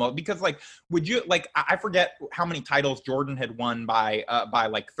off almost. Because like, would you like? I forget how many titles Jordan had won by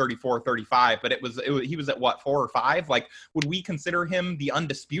like 34, 35, but he was at what, 4 or 5? Like, would we consider him the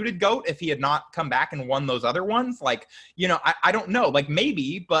undisputed GOAT if he had not come back and won those other ones? Like, I don't know. Like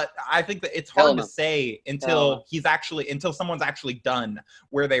maybe, but I think that it's hard to say until someone's actually done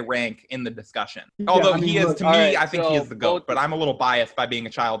where they rank in the discussion. Although I think he is the GOAT, but I'm a little biased by being a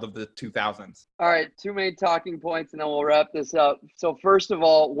child of the 2000s. All right, 2 main talking points, and then we'll wrap this up. So first of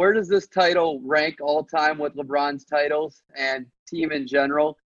all, where does this title rank all time with LeBron's titles and team in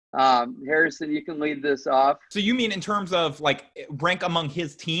general? Harrison, you can lead this off. So you mean in terms of like rank among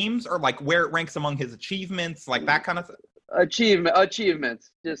his teams, or like where it ranks among his achievements, like that kind of thing?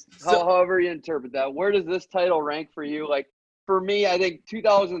 Achievements, just however you interpret that. Where does this title rank for you? Like, for me, I think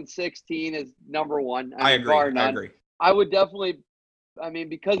 2016 is number one. I agree. I would definitely,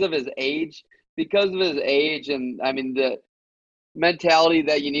 because of his age, and the mentality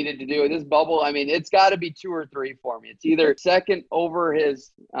that you needed to do in this bubble, it's got to be 2 or 3 for me. It's either second over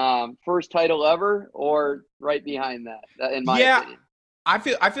his first title ever or right behind that, in my opinion. I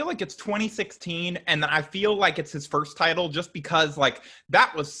feel like it's 2016, and then I feel like it's his first title just because like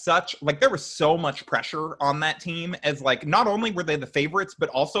that was there was so much pressure on that team, as like not only were they the favorites, but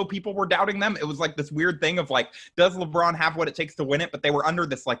also people were doubting them. It was like this weird thing of like, does LeBron have what it takes to win it? But they were under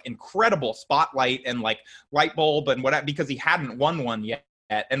this like incredible spotlight and like light bulb and whatever, because he hadn't won one yet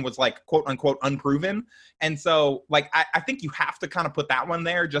and was like quote unquote unproven. And so like I think you have to kind of put that one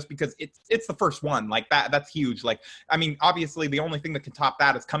there just because it's the first one. Like that's huge. Like obviously the only thing that can top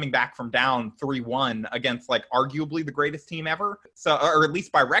that is coming back from down 3-1 against like arguably the greatest team ever. So, or at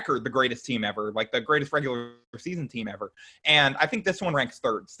least by record the greatest team ever, like the greatest regular season team ever. And I think this one ranks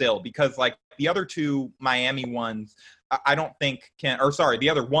third still, because like the other 2 Miami ones I don't think the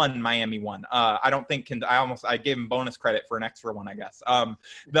other one Miami won. I don't think I gave him bonus credit for an extra one, I guess.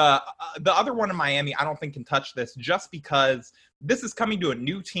 The other one in Miami, I don't think can touch this, just because this is coming to a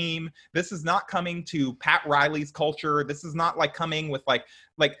new team. This is not coming to Pat Riley's culture. This is not like coming with like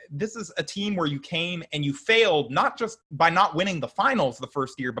this is a team where you came and you failed, not just by not winning the finals the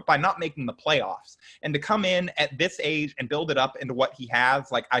first year, but by not making the playoffs. And to come in at this age and build it up into what he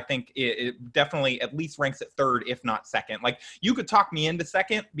has, like I think it definitely at least ranks at third, if not second. Like you could talk me into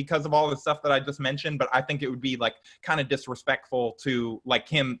second because of all the stuff that I just mentioned, but I think it would be like kind of disrespectful to like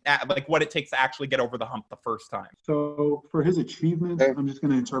him, like what it takes to actually get over the hump the first time. So for his achievements, I'm just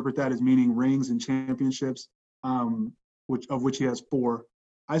going to interpret that as meaning rings and championships, which he has 4.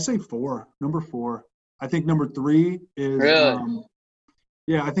 I say 4, number 4. I think number 3 is, really?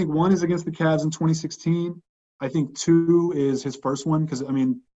 I think 1 is against the Cavs in 2016. I think 2 is his first one, because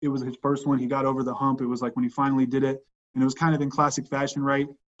it was his first one. He got over the hump. It was like when he finally did it, and it was kind of in classic fashion, right?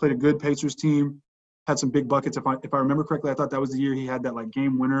 Played a good Pacers team, had some big buckets. If I remember correctly, I thought that was the year he had that like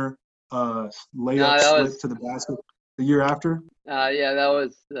game winner layup slip to the basket. The year after? Yeah, that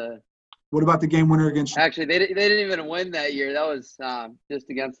was. What about the game winner against? Actually, they didn't even win that year. That was just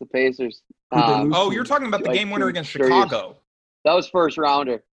against the Pacers. You're talking about the game winner against Chicago. That was first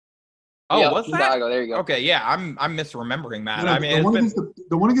rounder. Oh, yeah, was Chicago. That? There you go. Okay, yeah, I'm misremembering that.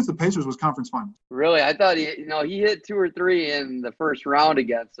 The one against the Pacers was conference final. Really, I thought he hit 2 or 3 in the first round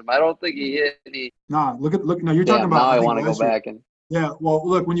against them. I don't think he hit any. Nah, look. No, you're talking about. Now I want to go back and. Yeah, well,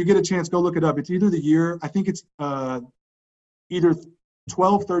 look, when you get a chance, go look it up. It's either the year. I think it's either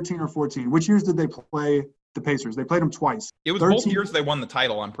 12, 13, or 14. Which years did they play the Pacers? They played them twice. It was 13. Both years they won the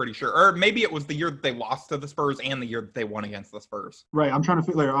title, I'm pretty sure. Or maybe it was the year that they lost to the Spurs and the year that they won against the Spurs. Right. I'm trying to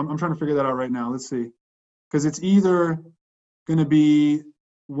figure that out right now. Let's see. Because it's either going to be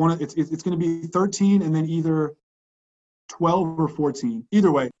it's going to be 13 and then either 12 or 14.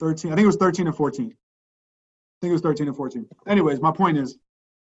 Either way, 13. I think it was 13 and 14. Anyways, my point is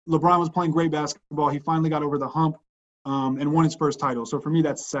LeBron was playing great basketball. He finally got over the hump and won his first title. So for me,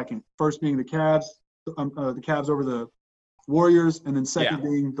 that's second. First being the Cavs over the Warriors, and then second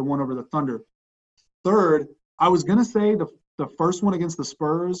being the one over the Thunder. Third, I was going to say the first one against the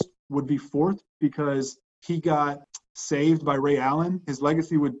Spurs would be fourth because he got saved by Ray Allen. His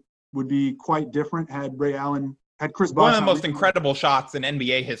legacy would be quite different had Chris Bosh. One of the most incredible shots in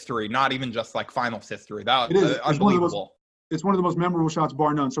NBA history, not even just like finals history. That was unbelievable. It's one of the most memorable shots,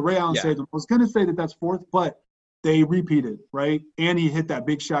 bar none. So Ray Allen saved him. I was going to say that that's fourth, but they repeated, right? And he hit that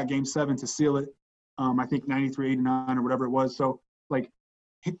big shot game 7 to seal it. I think 93-89 or whatever it was. So like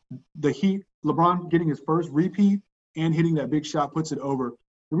the Heat, LeBron getting his first repeat and hitting that big shot puts it over.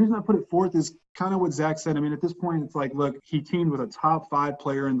 The reason I put it fourth is kind of what Zach said. I mean, at this point, it's like, look, he teamed with a top 5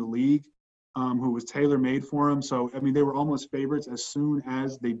 player in the league. who was tailor-made for him. So, I mean, they were almost favorites as soon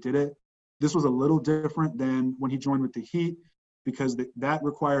as they did it. This was a little different than when he joined with the Heat because that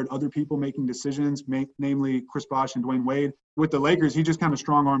required other people making decisions, namely Chris Bosh and Dwayne Wade. With the Lakers, he just kind of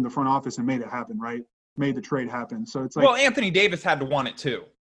strong-armed the front office and made it happen, right? Made the trade happen. So it's like, well, Anthony Davis had to want it too.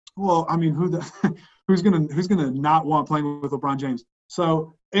 Well, I mean, who's gonna not want playing with LeBron James?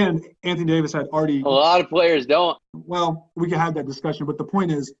 So, and Anthony Davis had already. A lot of players don't. Well, we can have that discussion, but the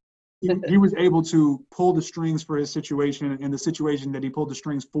point is, he was able to pull the strings for his situation, and the situation that he pulled the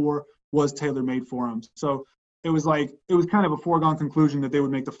strings for was tailor-made for him. So it was kind of a foregone conclusion that they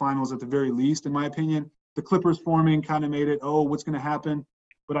would make the finals at the very least, in my opinion. The Clippers forming kind of made it, what's going to happen?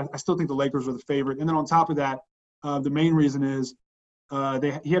 But I still think the Lakers were the favorite. And then on top of that, the main reason is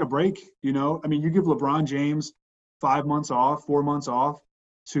he had a break, you know? I mean, you give LeBron James 4 months off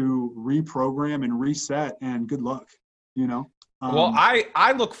to reprogram and reset, and good luck, you know? Well,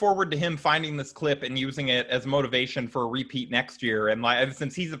 I look forward to him finding this clip and using it as motivation for a repeat next year. And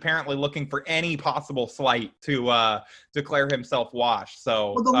since he's apparently looking for any possible slight to declare himself washed.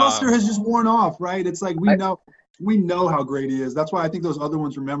 So the luster has just worn off, right? It's like we know how great he is. That's why I think those other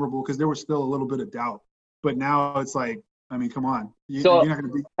ones were memorable, because there was still a little bit of doubt. But now it's like, I mean, come on. You're not going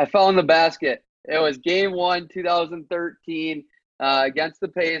to be. I found the basket. It was Game 1, 2013, against the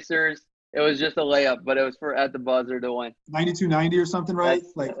Pacers. It was just a layup, but it was at the buzzer to win. 92-90 or something, right?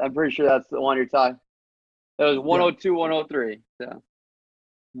 I'm pretty sure that's the one you're talking. It was 102-103. So.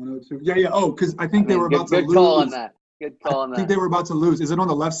 102. Yeah. Oh, because I think they were about to lose. Good call on that. Good call on that. I think they were about to lose. Is it on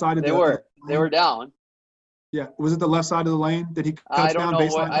the left side of They were down. Yeah. Was it the left side of the lane that he cuts down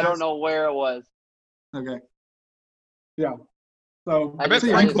baseline? I don't know where it was. Okay. Yeah. So I bet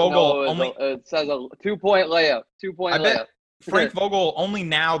Frank Vogel only. It says a 2-point layup. 2-point layup. Bet Frank Vogel, only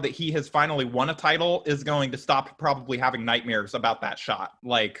now that he has finally won a title, is going to stop probably having nightmares about that shot.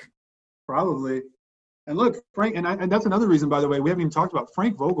 Probably. And look, Frank, and that's another reason, by the way, we haven't even talked about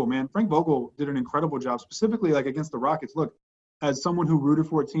Frank Vogel, man. Frank Vogel did an incredible job, specifically against the Rockets. Look, as someone who rooted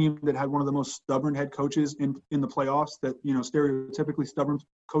for a team that had one of the most stubborn head coaches in the playoffs, that, you know, stereotypically stubborn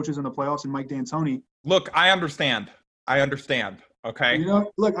coaches in the playoffs, and Mike D'Antoni. Look, I understand. Okay. You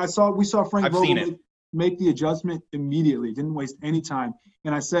know, look, we saw Frank Vogel make the adjustment immediately, didn't waste any time.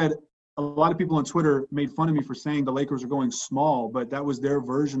 And I said, a lot of people on Twitter made fun of me for saying the Lakers are going small, but that was their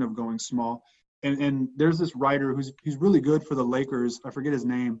version of going small. And there's this writer he's really good for the Lakers. I forget his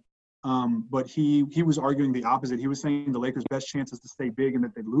name, but he was arguing the opposite. He was saying the Lakers' best chance is to stay big and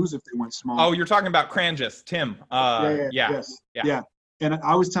that they'd lose if they went small. Oh, you're talking about Cranjis, Tim. Yeah. And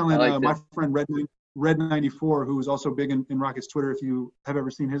I was telling my friend Red 94, who is also big in Rockets Twitter, if you have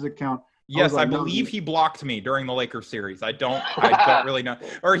ever seen his account. Yes, I believe he blocked me during the Lakers series. I don't really know.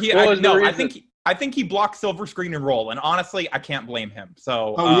 Or I think he blocked Silver Screen and Roll, and honestly, I can't blame him.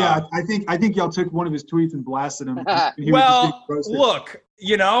 So I think y'all took one of his tweets and blasted him. Well, look,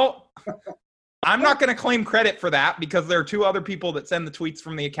 you know, I'm not going to claim credit for that because there are two other people that send the tweets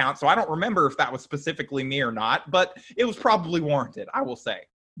from the account, so I don't remember if that was specifically me or not, but it was probably warranted, I will say.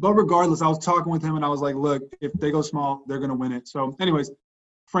 But regardless, I was talking with him, and I was like, look, if they go small, they're going to win it. So anyways,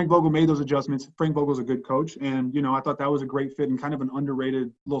 Frank Vogel made those adjustments. Frank Vogel's a good coach, and, you know, I thought that was a great fit and kind of an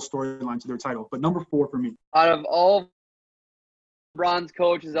underrated little storyline to their title. But number 4 for me. Out of all bronze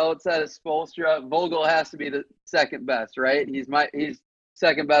coaches outside of Spoelstra, Vogel has to be the second best, right? He's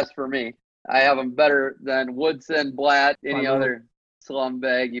second best for me. I have him better than Woodson, Blatt, any other slum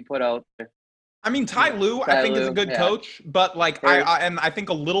bag you put out there. I mean, Ty Lue, I think, is a good coach, but I think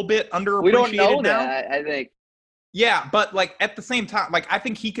a little bit underappreciated. We don't know now. that, I think. Yeah, but at the same time, I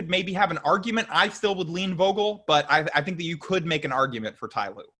think he could maybe have an argument. I still would lean Vogel, but I think that you could make an argument for Ty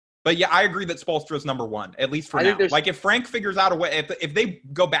Lue. But yeah, I agree that Spoelstra is number 1, at least for now. If Frank figures out a way, if they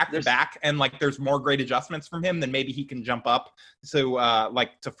go back to back and there's more great adjustments from him, then maybe he can jump up to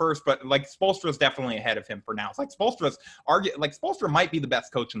first. But Spoelstra is definitely ahead of him for now. It's Spoelstra might be the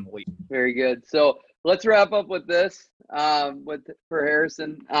best coach in the league. Very good. So let's wrap up with this for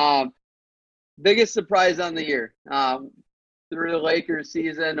Harrison. Biggest surprise on the year through the Lakers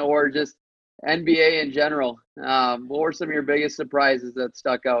season or just NBA in general. What were some of your biggest surprises that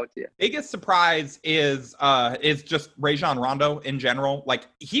stuck out to you? Biggest surprise is just Rajon Rondo in general.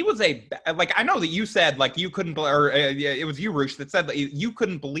 He was I know that you said you couldn't, or it was you, Roosh, that said that you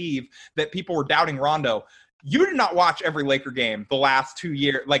couldn't believe that people were doubting Rondo. You did not watch every Laker game the last 2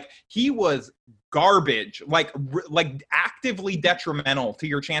 years. He was garbage, like actively detrimental to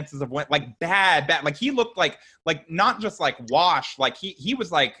your chances of winning, like bad. Like he looked like not just like washed, like he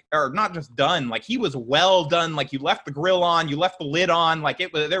was like, or not just done, like he was well done. Like you left the grill on, you left the lid on, like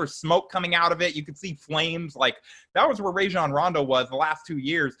there was smoke coming out of it. You could see flames. Like that was where Rajon Rondo was the last 2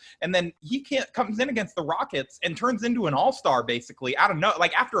 years. And then he comes in against the Rockets and turns into an all-star basically out of no,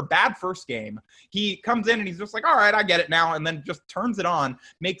 like after a bad first game, he comes in and he's just like, all right, I get it now. And then just turns it on,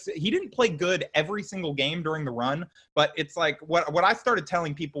 he didn't play good every single game during the run, but it's like what I started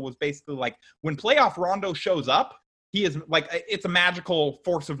telling people was basically like when playoff Rondo shows up, he is like, it's a magical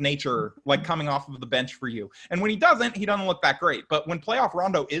force of nature, like coming off of the bench for you. And when he doesn't look that great. But when playoff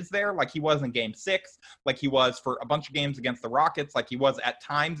Rondo is there, like he was in game 6, like he was for a bunch of games against the Rockets, like he was at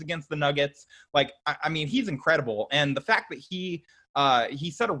times against the Nuggets, like, I mean, he's incredible. And the fact that he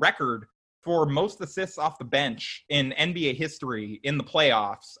set a record for most assists off the bench in NBA history in the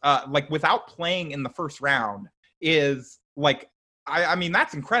playoffs, like without playing in the first round is like, I mean,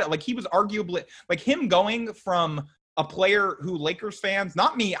 that's incredible. Like he was arguably like him going from a player who Lakers fans,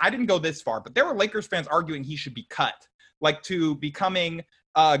 not me, I didn't go this far, but there were Lakers fans arguing he should be cut, like to becoming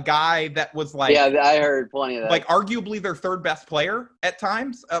a guy that was like, yeah, I heard plenty of that. Like arguably their third best player at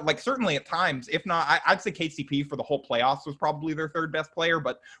times, like certainly at times, if not, I'd say KCP for the whole playoffs was probably their third best player,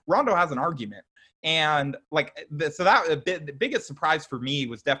 but Rondo has an argument. And like, so that the biggest surprise for me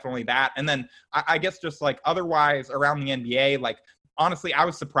was definitely that. And then I guess just like otherwise around the NBA, like, honestly, I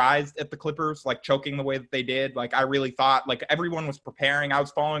was surprised at the Clippers, like choking the way that they did. Like I really thought like everyone was preparing. I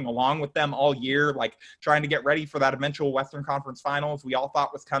was following along with them all year, like trying to get ready for that eventual Western Conference Finals we all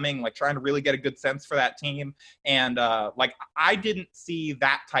thought was coming, like trying to really get a good sense for that team. And like I didn't see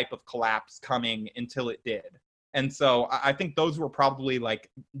that type of collapse coming until it did. And so I think those were probably like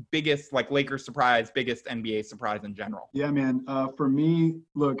biggest, like Lakers surprise, biggest NBA surprise in general. Yeah, man. For me,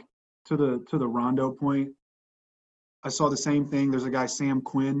 look, to the Rondo point, I saw the same thing. There's a guy, Sam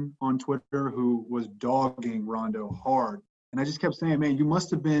Quinn, on Twitter who was dogging Rondo hard. And I just kept saying, man, you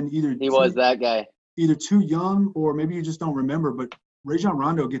must have been was that guy. Either too young or maybe you just don't remember. But Rajon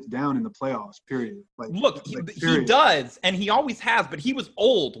Rondo gets down in the playoffs, period. Like, look, he does, and he always has, but he was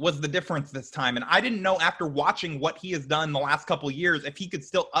old was the difference this time. And I didn't know after watching what he has done the last couple of years if he could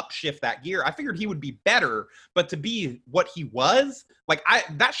still upshift that gear. I figured he would be better, but to be what he was, like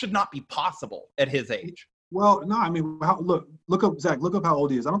that should not be possible at his age. Well, no, I mean, look up, Zach, look up how old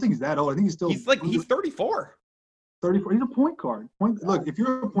he is. I don't think he's that old. I think he's still. He's 34. 34. He's a point guard. Look, if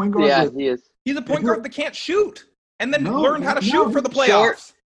you're a point guard. Yeah, he is. He's a point guard that can't shoot and then learn how to shoot for the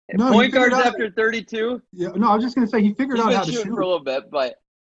playoffs. Point guards after 32? Yeah, no, I was just going to say he figured out how to shoot. For a little bit, but.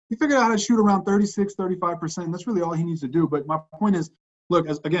 He figured out how to shoot around 36, 35%. That's really all he needs to do. But my point is, look,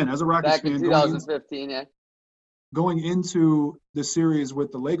 as a Rockets fan. Back in 2015, going into the series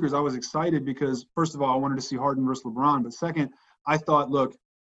with the Lakers, I was excited because, first of all, I wanted to see Harden versus LeBron. But second, I thought, look,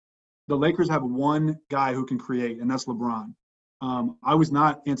 the Lakers have one guy who can create, and that's LeBron. I was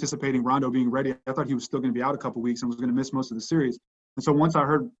not anticipating Rondo being ready. I thought he was still going to be out a couple weeks and was going to miss most of the series. And so once I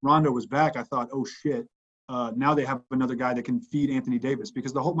heard Rondo was back, I thought, oh, shit, now they have another guy that can feed Anthony Davis.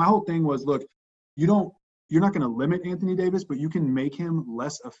 Because my whole thing was, look, you're not going to limit Anthony Davis, but you can make him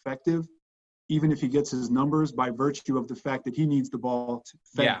less effective even if he gets his numbers by virtue of the fact that he needs the ball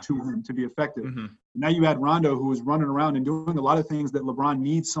fed to him to be effective. Mm-hmm. Now you add Rondo, who is running around and doing a lot of things that LeBron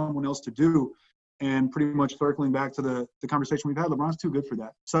needs someone else to do, and pretty much circling back to the conversation we've had, LeBron's too good for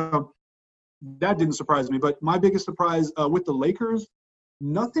that. So that didn't surprise me. But my biggest surprise with the Lakers,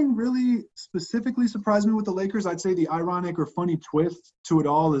 nothing really specifically surprised me with the Lakers. I'd say the ironic or funny twist to it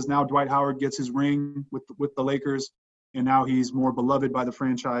all is now Dwight Howard gets his ring with the Lakers, and now he's more beloved by the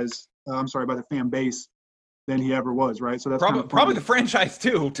franchise. By the fan base than he ever was, right? So that's probably the franchise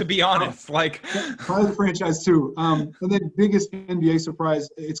too, to be honest. Like probably the franchise too. And then biggest NBA surprise,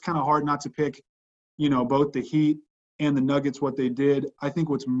 it's kind of hard not to pick, both the Heat and the Nuggets, what they did. I think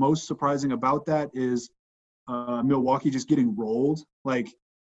what's most surprising about that is Milwaukee just getting rolled. Like,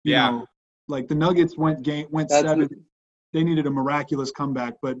 you know, like the Nuggets went 7. They needed a miraculous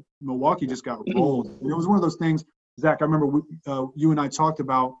comeback, but Milwaukee just got rolled. And it was one of those things, Zach, I remember you and I talked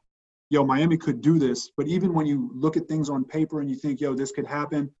about, Miami could do this, but even when you look at things on paper and you think, this could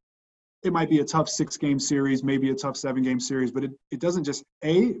happen, it might be a tough 6-game series, maybe a tough 7-game series, but it doesn't just,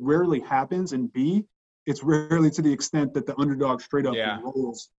 A, rarely happens, and B, it's rarely to the extent that the underdog straight up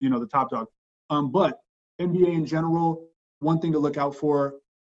rolls, the top dog. But NBA in general, one thing to look out for,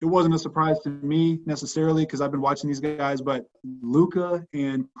 it wasn't a surprise to me necessarily because I've been watching these guys, but Luka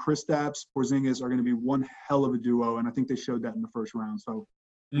and Kristaps Porzingis are going to be one hell of a duo, and I think they showed that in the first round. So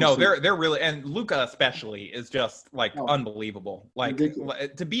No, they're really, and Luka especially is just like unbelievable. Like ridiculous.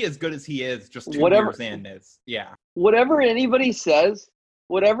 To be as good as he is, just 2 years in is Whatever anybody says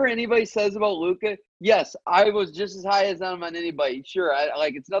about Luka, yes, I was just as high as them on anybody. Sure,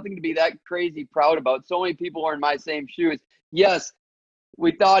 it's nothing to be that crazy proud about. So many people are in my same shoes. Yes,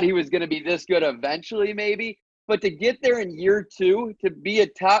 we thought he was going to be this good eventually, maybe, but to get there in year 2, to be a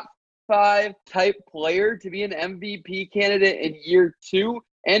top 5 type player, to be an MVP candidate in year 2,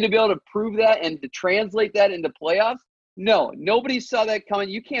 and to be able to prove that and to translate that into playoffs, no, nobody saw that coming.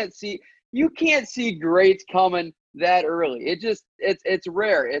 You can't see greats coming that early. It's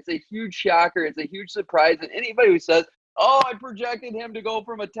rare. It's a huge shocker. It's a huge surprise. And anybody who says, "Oh, I projected him to go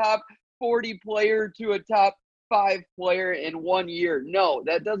from a top 40 player to a top 5 player in 1 year," no,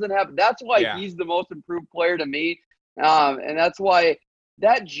 that doesn't happen. That's why he's the most improved player to me, and that's why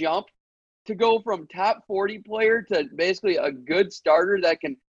that jump to go from top 40 player to basically a good starter that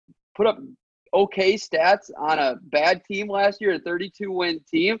can put up okay stats on a bad team last year, a 32-win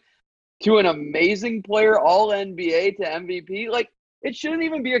team, to an amazing player, all NBA to MVP, it shouldn't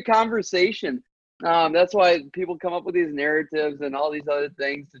even be a conversation. That's why people come up with these narratives and all these other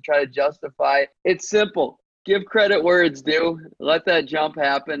things to try to justify. It's simple. Give credit where it's due. Let that jump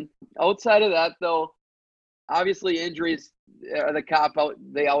happen. Outside of that, though, obviously injuries are the cop-out.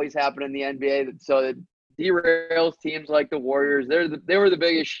 They always happen in the NBA, so it derails teams like the Warriors. They were the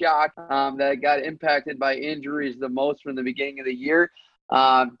biggest shock that got impacted by injuries the most from the beginning of the year.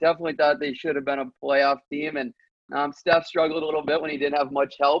 Definitely thought they should have been a playoff team, and Steph struggled a little bit when he didn't have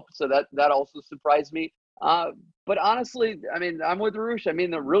much help, so that also surprised me. But honestly, I mean, I'm with Roosh. I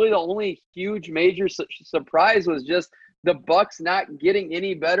mean, the only huge major surprise was just the Bucks not getting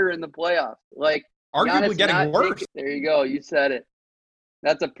any better in the playoffs. Arguably getting worse. There you go. You said it.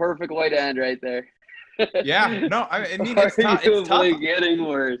 That's a perfect way to end right there. Yeah. No, I mean, it's tough. Getting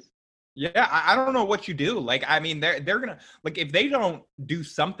worse. Yeah, I don't know what you do. I mean, they're gonna if they don't do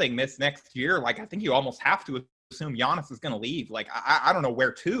something this next year, I think you almost have to assume Giannis is gonna leave. I don't know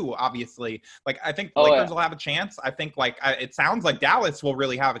where to. Obviously, I think the Lakers will have a chance. I think it sounds like Dallas will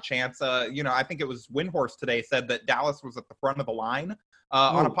really have a chance. I think it was Windhorse today said that Dallas was at the front of the line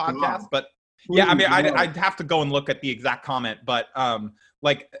on a podcast, but. Yeah, I mean, I'd have to go and look at the exact comment, but I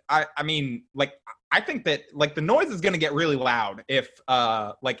think that the noise is going to get really loud if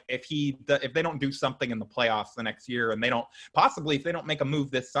they don't do something in the playoffs the next year, and if they don't make a move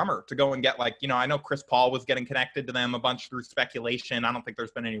this summer to go and get I know Chris Paul was getting connected to them a bunch through speculation. I don't think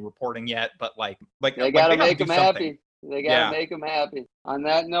there's been any reporting yet, but they got to make them happy. They got to make them happy. On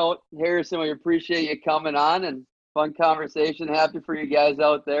that note, Harrison, we appreciate you coming on and. Fun conversation. Happy for you guys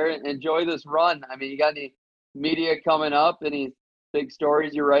out there. Enjoy this run. I mean, you got any media coming up? Any big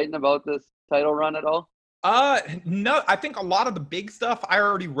stories you're writing about this title run at all? No, I think a lot of the big stuff I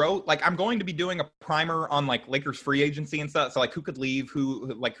already wrote. I'm going to be doing a primer on Lakers free agency and stuff. So who could leave,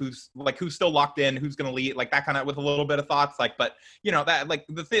 who's still locked in, who's going to leave, that kind of with a little bit of thoughts. But that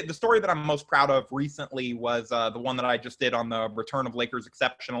the story that I'm most proud of recently was the one that I just did on the return of Lakers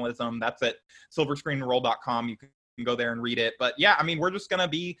exceptionalism. That's at silverscreenroll.com. You can go there and read it. But yeah, I mean, we're just going to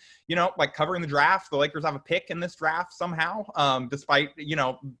be, covering the draft. The Lakers have a pick in this draft somehow, despite,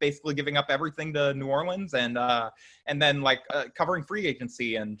 basically giving up everything to New Orleans and then covering free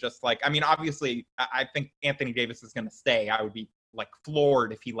agency and just I mean, obviously I think Anthony Davis is going to stay. I would be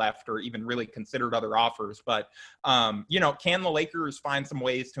floored if he left or even really considered other offers. But, can the Lakers find some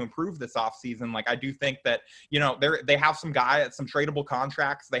ways to improve this offseason? I do think that, they have some tradable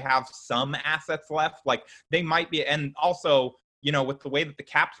contracts. They have some assets left. They might be, and also, with the way that the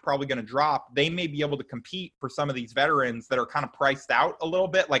cap's probably going to drop, they may be able to compete for some of these veterans that are kind of priced out a little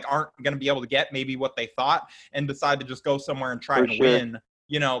bit, aren't going to be able to get maybe what they thought and decide to just go somewhere and try to win,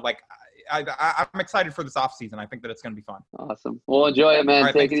 I'm excited for this offseason. I think that it's going to be fun. Awesome. We'll enjoy it, man. All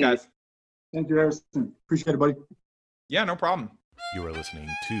right, Take thanks, it guys. easy. Thank you, Harrison. Appreciate it, buddy. Yeah, no problem. You are listening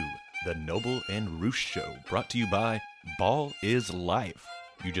to The Noble and Roosh Show, brought to you by Ball is Life.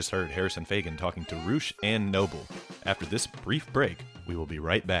 You just heard Harrison Fagan talking to Roosh and Noble. After this brief break, we will be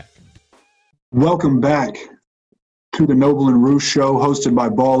right back. Welcome back to the Noble and Roosh Show, hosted by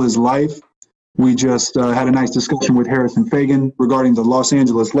Ball is Life. We just had a nice discussion with Harrison Fagan regarding the Los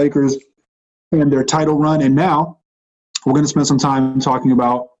Angeles Lakers and their title run. And now we're going to spend some time talking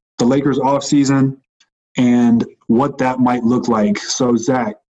about the Lakers offseason and what that might look like. So,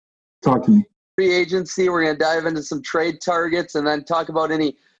 Zach, talk to me. Free agency, we're going to dive into some trade targets and then talk about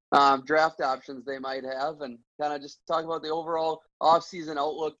any draft options they might have and kind of just talk about the overall offseason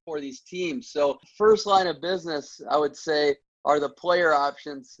outlook for these teams. So first line of business, I would say are the player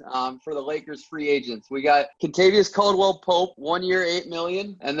options for the Lakers free agents. We got Kentavious Caldwell-Pope, 1 year, $8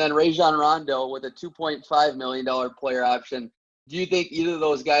 million, and then Rajon Rondo with a $2.5 million player option. Do you think either of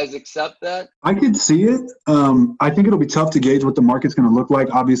those guys accept that? I could see it. I think it'll be tough to gauge what the market's going to look like,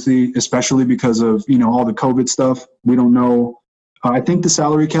 obviously, especially because of, all the COVID stuff. We don't know. I think the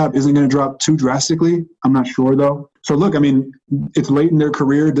salary cap isn't going to drop too drastically. I'm not sure, though. So, look, it's late in their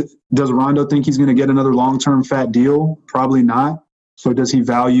career. Does Rondo think he's going to get another long-term fat deal? Probably not. So does he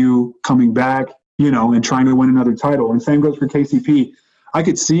value coming back, and trying to win another title? And same goes for KCP. I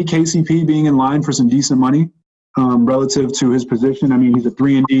could see KCP being in line for some decent money relative to his position. He's a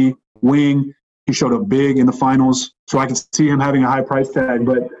 3-and-D wing. He showed up big in the finals. So I could see him having a high price tag.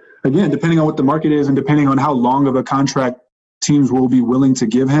 But, again, depending on what the market is and depending on how long of a contract teams will be willing to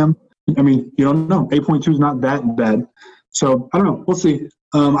give him, you don't know. 8.2 is not that bad. So I don't know. We'll see.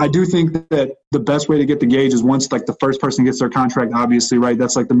 I do think that the best way to get the gauge is once the first person gets their contract, obviously, right?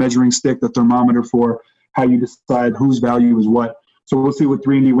 That's the measuring stick, the thermometer for how you decide whose value is what. So we'll see what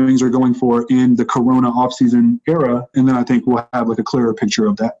 3-and-D wings are going for in the Corona offseason era. And then I think we'll have a clearer picture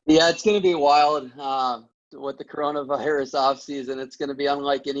of that. Yeah, it's going to be wild. With the coronavirus offseason, it's going to be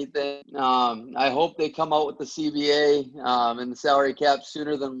unlike anything. I hope they come out with the CBA and the salary cap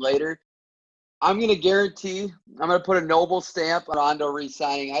sooner than later. I'm going to put a Noble stamp on Rondo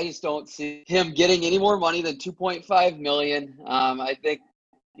re-signing. I just don't see him getting any more money than $2.5 million. I think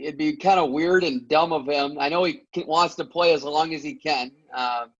it'd be kind of weird and dumb of him. I know he wants to play as long as he can.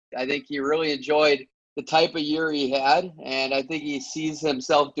 I think he really enjoyed the type of year he had, and I think he sees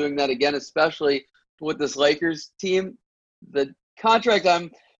himself doing that again, especially with this Lakers team. The contract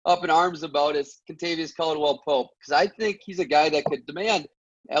I'm up in arms about is Kentavious Caldwell-Pope, because I think he's a guy that could demand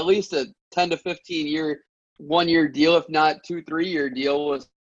at least a 10 to 15 year, 1 year deal, if not 2-3 year deal with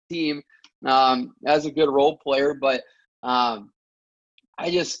the team as a good role player. But I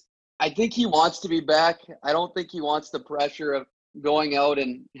think he wants to be back. I don't think he wants the pressure of going out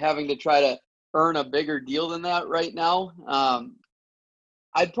and having to try to earn a bigger deal than that right now.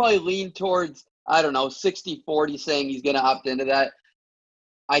 I'd probably lean towards, 60-40 saying he's going to opt into that.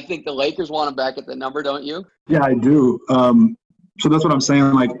 I think the Lakers want him back at the number, don't you? Yeah, I do. So that's what I'm saying.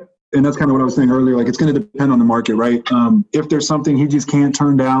 And that's kind of what I was saying earlier. It's going to depend on the market, right? If there's something he just can't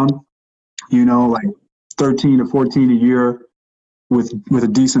turn down, 13 to 14 a year with a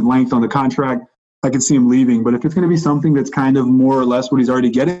decent length on the contract, I could see him leaving. But if it's going to be something that's kind of more or less what he's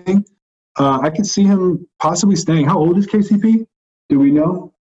already getting, I could see him possibly staying. How old is KCP? Do we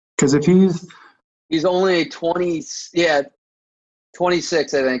know? Because if he's only 26,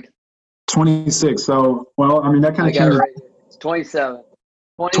 I think. 26. So, that kind of changes. Right. 27,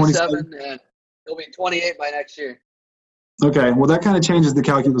 and he'll be 28 by next year. Okay, well, that kind of changes the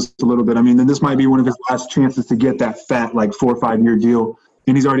calculus a little bit. Then this might be one of his last chances to get that fat, 4 or 5 year deal,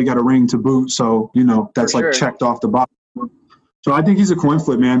 and he's already got a ring to boot, so, that's checked off the box. So I think he's a coin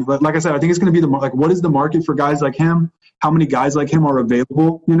flip, man. But like I said, I think it's going to be what is the market for guys like him? How many guys like him are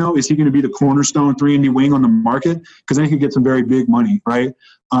available? Is he going to be the cornerstone 3-and-D wing on the market? Because then he could get some very big money, right?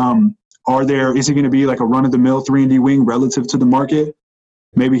 Is he going to be a run-of-the-mill 3-and-D wing relative to the market?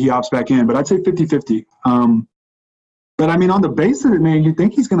 Maybe he opts back in, but I'd say 50-50. But on the base of it, man, you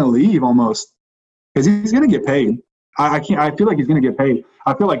think he's going to leave almost because he's going to get paid. I feel like he's going to get paid.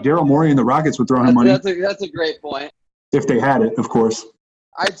 I feel like Daryl Morey and the Rockets would throw him money. That's a great point. If they had it, of course.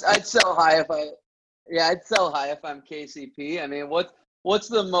 I'd sell high if I'm KCP. What's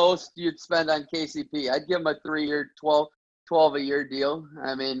the most you'd spend on KCP? I'd give him a 3-year, 12 a year deal.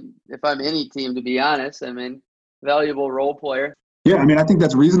 If I'm any team, to be honest, valuable role player. Yeah, I think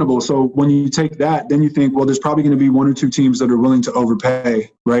that's reasonable. So when you take that, then you think, well, there's probably going to be 1 or 2 teams that are willing to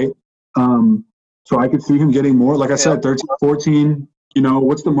overpay, right? So I could see him getting more. Like I said, 13, 14,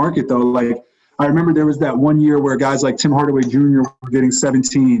 what's the market though? I remember there was that 1 year where guys like Tim Hardaway Jr. were getting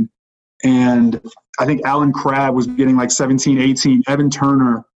 17, and I think Alan Crabb was getting 17, 18, Evan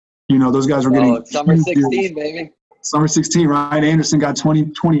Turner, those guys were getting summer 16, baby. Summer 16, Ryan Anderson got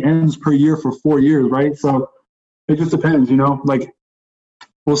 20 M's per year for 4 years, right? So it just depends,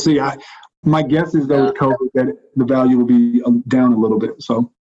 we'll see. My guess is though with COVID that the value will be down a little bit.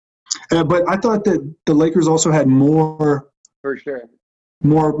 So, but I thought that the Lakers also had more. For sure.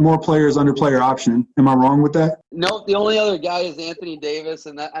 More players under player option. Am I wrong with that? No, the only other guy is Anthony Davis,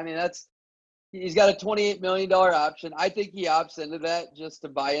 and he's got a $28 million option. I think he opts into that just to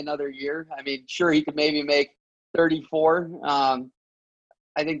buy another year. Sure, he could maybe make 34. I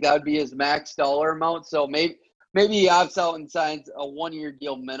think that would be his max dollar amount. So maybe he opts out and signs a 1 year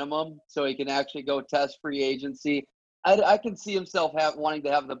deal minimum, so he can actually go test free agency. I can see himself wanting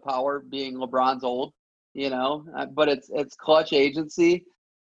to have the power, being LeBron's old. but it's clutch agency.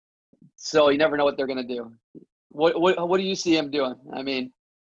 So you never know what they're going to do. What do you see him doing? I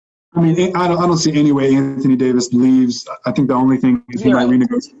don't see any way Anthony Davis leaves. I think the only thing is he might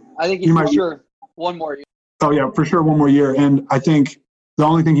renegotiate. I think he's for sure one more year. Oh yeah, for sure one more year. And I think the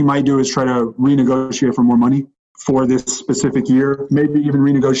only thing he might do is try to renegotiate for more money for this specific year. Maybe even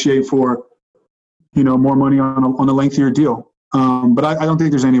renegotiate for, more money on a lengthier deal. But I don't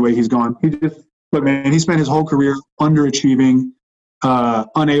think there's any way he's gone. He spent his whole career underachieving,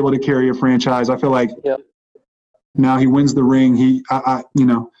 unable to carry a franchise. I feel like now he wins the ring.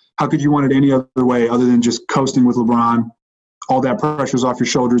 How could you want it any other way other than just coasting with LeBron? All that pressure's off your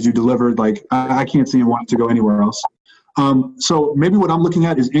shoulders. You delivered. Like, I can't see him wanting to go anywhere else. So maybe what I'm looking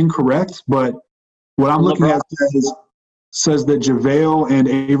at is incorrect, but what I'm looking at says that JaVale and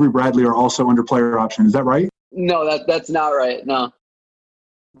Avery Bradley are also under player option. Is that right? No, that's not right. No.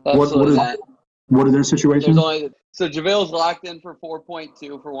 What are their situations? So JaVale's locked in for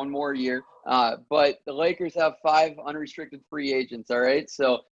 4.2 for one more year. But the Lakers have 5 unrestricted free agents, all right?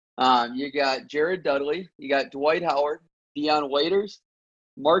 So you got Jared Dudley, you got Dwight Howard, Dion Waiters,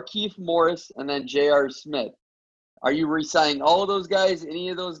 Markieff Morris, and then J.R. Smith. Are you re-signing all of those guys, any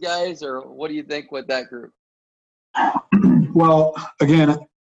of those guys, or what do you think with that group? Well, again,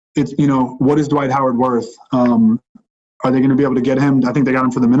 it's, what is Dwight Howard worth? Are they going to be able to get him? I think they got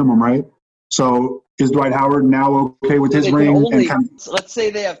him for the minimum, right? So is Dwight Howard now okay with his ring? Let's say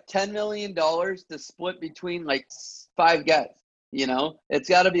they have $10 million to split between like 5 guys. It's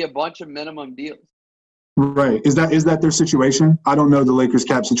got to be a bunch of minimum deals. Right. Is that their situation? I don't know the Lakers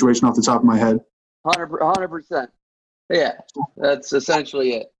cap situation off the top of my head. 100%. Yeah, that's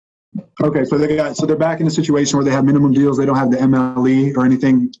essentially it. Okay, so they're back in a situation where they have minimum deals. They don't have the MLE or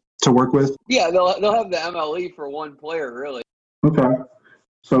anything to work with. Yeah, they'll have the MLE for one player, really. Okay,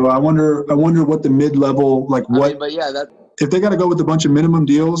 so I wonder what the mid-level if they got to go with a bunch of minimum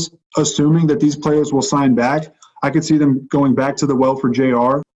deals, assuming that these players will sign back. I could see them going back to the well for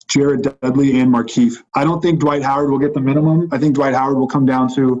JR, Jared Dudley, and Markieff. I don't think Dwight Howard will get the minimum. I think Dwight Howard will come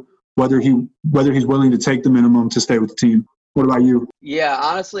down to whether he's willing to take the minimum to stay with the team. What about you? Yeah,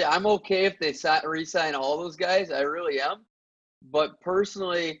 honestly, I'm okay if they re-sign all those guys. I really am. But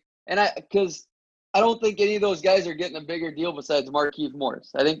personally, because I don't think any of those guys are getting a bigger deal besides Markieff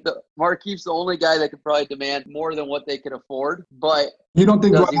Morris. I think Markieff's the only guy that could probably demand more than what they could afford. But you don't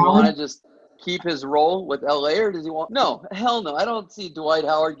think does he want to just keep his role with LA, or does he want? No, hell no. I don't see Dwight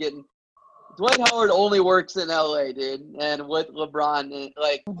Howard getting. Dwight Howard only works in LA, dude, and with LeBron.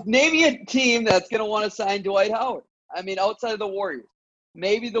 Name me a team that's gonna want to sign Dwight Howard. I mean, outside of the Warriors,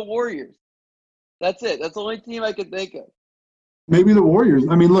 maybe the Warriors. That's it. That's the only team I could think of. Maybe the Warriors.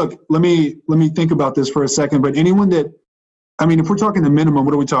 I mean, look, let me think about this for a second. But anyone that, if we're talking the minimum,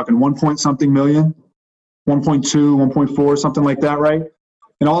 what are we talking? 1 point something million, 1.2, 1.4, something like that, right?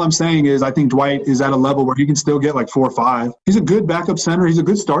 And all I'm saying is I think Dwight is at a level where he can still get like 4 or 5. He's a good backup center. He's a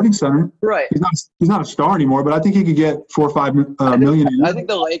good starting center. Right. He's not a star anymore, but I think he could get 4 or 5 million. I think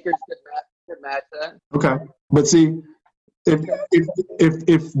the Lakers could match that. Okay. But see,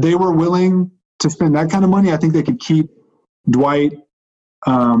 if they were willing to spend that kind of money, I think they could keep Dwight.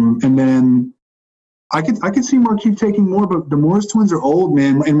 And then I could see Markieff taking more, but the Morris twins are old,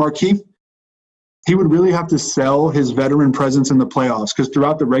 man. And Markieff, he would really have to sell his veteran presence in the playoffs because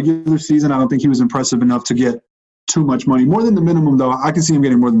throughout the regular season, I don't think he was impressive enough to get too much money. More than the minimum, though. I can see him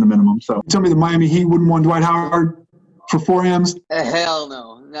getting more than the minimum. So tell me the Miami Heat wouldn't want Dwight Howard for 4 M's? Hell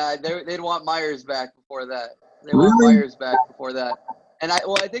no. Nah, they'd want Myers back before that. They Really? want Myers back before that. And I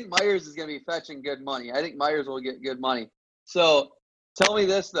think Myers is going to be fetching good money. I think Myers will get good money. So tell me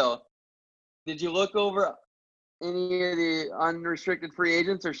this, though. Did you look over any of the unrestricted free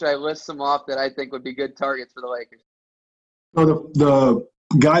agents, or should I list some off that I think would be good targets for the Lakers? So the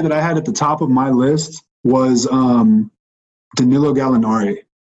guy that I had at the top of my list was Danilo Gallinari.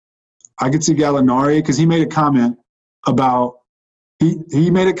 I could see Gallinari because he made a comment about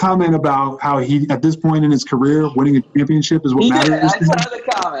how he at this point in his career winning a championship is what matters. I saw the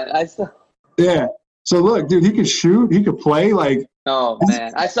comment. Yeah. So look, dude, he could shoot, he could play. Oh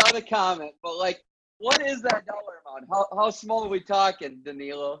man, I saw the comment, but what is that dollar amount? How small are we talking,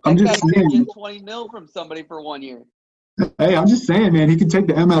 Danilo? I'm just saying. Get 20 mil from somebody for 1 year. Hey, I'm just saying, man, he could take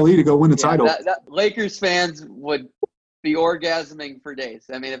the MLE to go win the title. Lakers fans would be orgasming for days.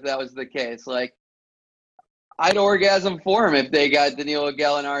 I mean, if that was the case, I'd orgasm for him if they got Danilo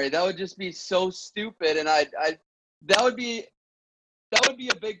Gallinari. That would just be so stupid, and that would be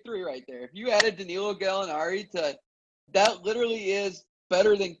a big 3 right there. If you added Danilo Gallinari to that, literally is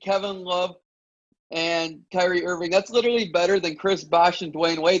better than Kevin Love and Kyrie Irving. That's literally better than Chris Bosh and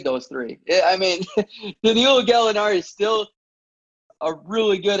Dwayne Wade, those three. I mean, Danilo Gallinari is still a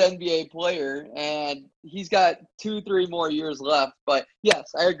really good NBA player, and he's got 2-3 more years left. But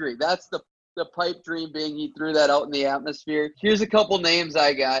yes, I agree. That's the pipe dream being he threw that out in the atmosphere. Here's a couple names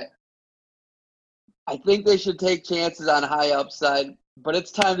I got. I think they should take chances on high upside, but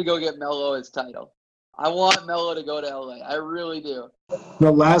it's time to go get Melo his title. I want Melo to go to LA. I really do. The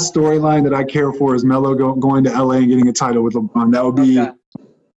last storyline that I care for is Melo going to LA and getting a title with LeBron. That would be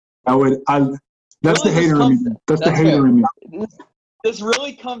that's the hater in me. That's the hater in me. This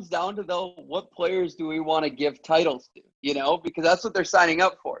really comes down to, though, what players do we want to give titles to, because that's what they're signing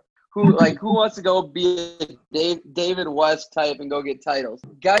up for. Who wants to go be a David West type and go get titles?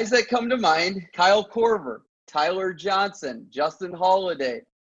 Guys that come to mind, Kyle Korver, Tyler Johnson, Justin Holiday,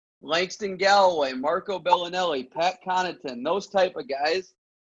 Langston Galloway, Marco Bellinelli, Pat Connaughton, those type of guys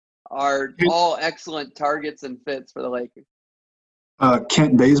are all excellent targets and fits for the Lakers.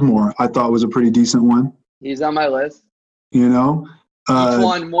 Kent Bazemore, I thought, was a pretty decent one. He's on my list. Each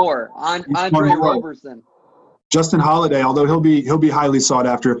Moore, Andre Roberson. Justin Holiday, although he'll be highly sought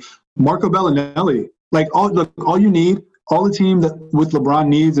after. Marco Bellinelli. All you need, all the team that with LeBron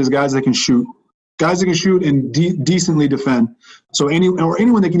needs is guys that can shoot. Guys that can shoot and decently defend. So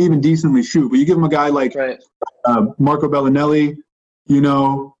anyone that can even decently shoot. But you give them a guy like Marco Bellinelli,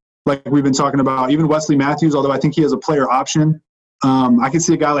 like we've been talking about, even Wesley Matthews, although I think he has a player option. I could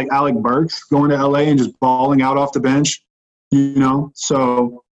see a guy like Alec Burks going to LA and just balling out off the bench,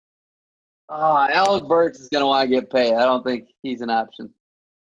 so. Alec Burks is going to want to get paid. I don't think he's an option.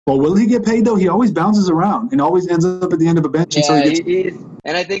 Well, will he get paid, though? He always bounces around and always ends up at the end of a bench. Yeah,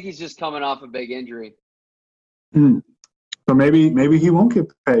 and I think he's just coming off a big injury. So maybe he won't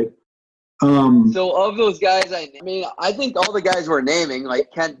get paid. So of those guys, I think all the guys we're naming,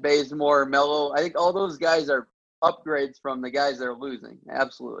 like Kent Bazemore, Melo, I think all those guys are upgrades from the guys they're losing.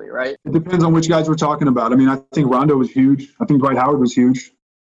 Absolutely, right? It depends on which guys we're talking about. I think Rondo was huge. I think Dwight Howard was huge.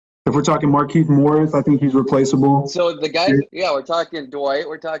 If we're talking Markieff Morris, I think he's replaceable. So the guys, we're talking Dwight,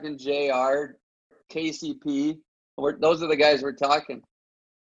 we're talking JR, KCP. Those are the guys we're talking.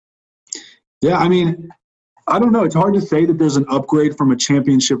 Yeah, I don't know. It's hard to say that there's an upgrade from a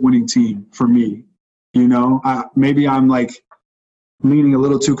championship-winning team for me. Maybe I'm leaning a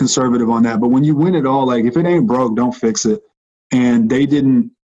little too conservative on that. But when you win it all, if it ain't broke, don't fix it. And they didn't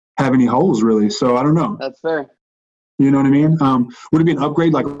have any holes, really. So I don't know. That's fair. You know what I mean? Would it be an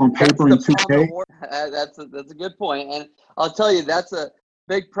upgrade on paper in 2K? That's a good point. And I'll tell you, that's a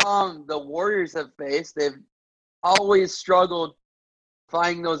big problem the Warriors have faced. They've always struggled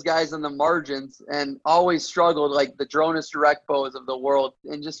finding those guys on the margins and always struggled, like the Dronis Rekbos of the world,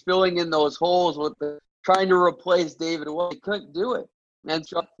 and just filling in those holes with trying to replace David Wilson. They couldn't do it. And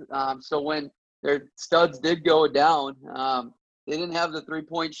so when their studs did go down, they didn't have the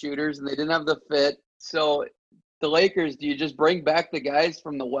three-point shooters and they didn't have the fit. So the Lakers, do you just bring back the guys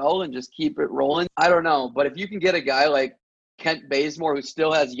from the well and just keep it rolling? I don't know. But if you can get a guy like Kent Bazemore, who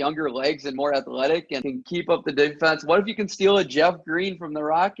still has younger legs and more athletic and can keep up the defense, what if you can steal a Jeff Green from the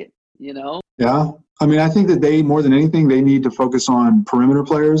Rockets, Yeah. I think that they, more than anything, they need to focus on perimeter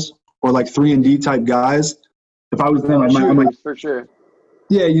players or 3-and-D type guys. If I was them, I might for sure.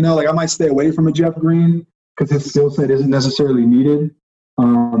 Yeah, I might stay away from a Jeff Green because his skill set isn't necessarily needed.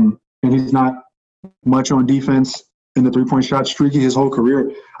 And he's not much on defense in the three-point shot, streaky his whole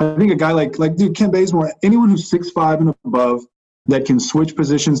career. I think a guy like Kent Bazemore, anyone who's 6'5" and above that can switch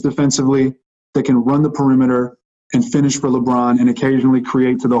positions defensively, that can run the perimeter and finish for LeBron and occasionally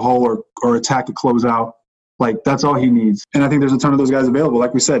create to the hole or attack a closeout, that's all he needs. And I think there's a ton of those guys available.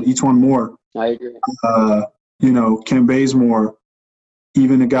 Like we said, each one more. I agree. Kent Bazemore,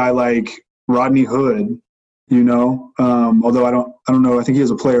 even a guy like Rodney Hood, although I don't know. I think he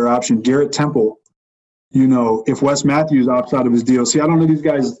has a player option. Garrett Temple. If Wes Matthews opts out of his deal, I don't know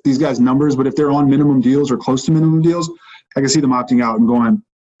these guys' numbers, but if they're on minimum deals or close to minimum deals, I can see them opting out and going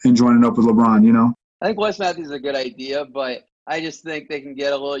and joining up with LeBron, I think Wes Matthews is a good idea, but I just think they can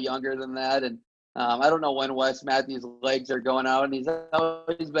get a little younger than that. And I don't know when Wes Matthews' legs are going out, and he's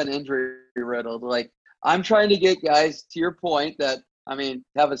always been injury riddled. I'm trying to get guys, to your point, that,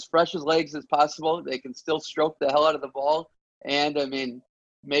 have as fresh as legs as possible. They can still stroke the hell out of the ball. And,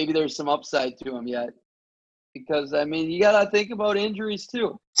 maybe there's some upside to them yet. Because, you got to think about injuries,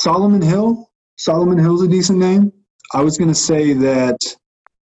 too. Solomon Hill's a decent name. I was going to say that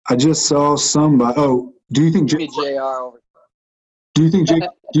I just saw somebody. Oh, do you think Jay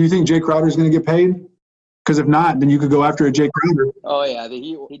Crowder's going to get paid? Because if not, then you could go after a Jay Crowder. Oh, yeah.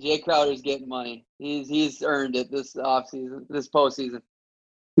 Jay Crowder's getting money. He's earned it this offseason, this postseason.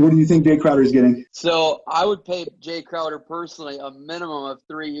 What do you think Jay Crowder is getting? So I would pay Jay Crowder personally a minimum of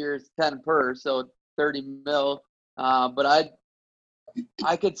 3 years, 10 per, so 30 mil. But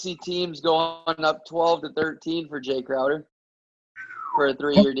I could see teams going up 12 to 13 for Jay Crowder for a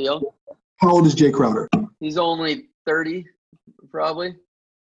 3-year deal. How old is Jay Crowder? He's only 30, probably.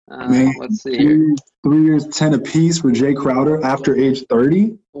 Man, Let's see here. 3 years, 10 apiece for Jay Crowder after age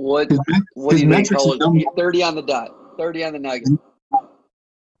 30. What do you think? How old? 30 on the dot. 30 on the nugget.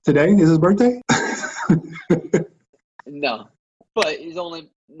 Today is his birthday? No, but he's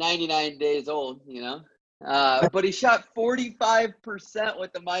only 99 days old, you know. But he shot 45%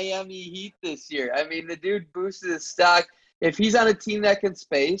 with the Miami Heat this year. I mean, the dude boosted his stock. If he's on a team that can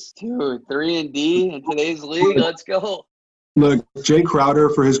space, dude, 3-and-D in today's league, let's go. Look, Jay Crowder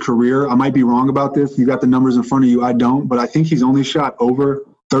for his career, I might be wrong about this. You got the numbers in front of you. I don't, but I think he's only shot over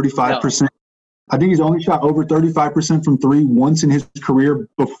 35%. No. I think he's only shot over 35% from three once in his career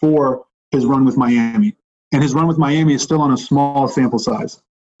before his run with Miami. And his run with Miami is still on a small sample size.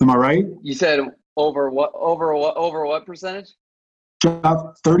 Am I right? You said over what percentage?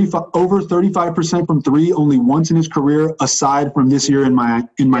 Shot over 35% from three only once in his career, aside from this year in Miami.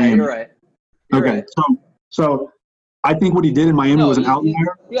 Yeah, you're right. You're okay, right. So I think what he did in Miami was an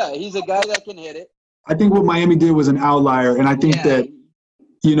outlier. He's a guy that can hit it. I think what Miami did was an outlier, and I think that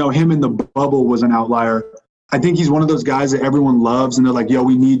him in the bubble was an outlier. I think he's one of those guys that everyone loves, and they're like, yo,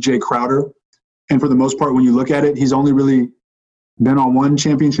 we need Jay Crowder. And for the most part, when you look at it, he's only really been on one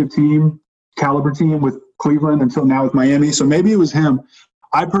championship team, caliber team with Cleveland until now with Miami. So maybe it was him.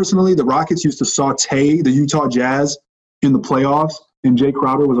 I personally, the Rockets used to saute the Utah Jazz in the playoffs, and Jay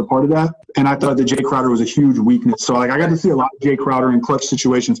Crowder was a part of that. And I thought that Jay Crowder was a huge weakness. So, I got to see a lot of Jay Crowder in clutch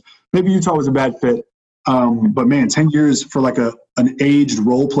situations. Maybe Utah was a bad fit. But, man, 10 years for, an aged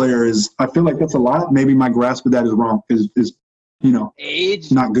role player is – I feel like that's a lot. Maybe my grasp of that is wrong, is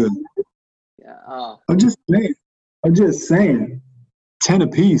aged? Not good. Yeah. I'm just saying. 10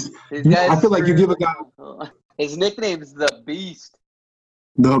 apiece. I feel like you give a guy – his nickname's The Beast.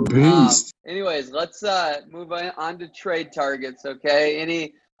 The Beast. Anyways, let's move on to trade targets, okay?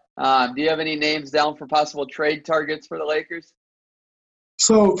 Do you have any names down for possible trade targets for the Lakers?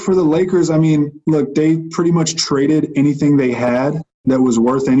 So for the Lakers, I mean, look, they pretty much traded anything they had that was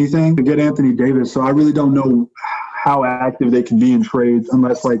worth anything to get Anthony Davis. So I really don't know how active they can be in trades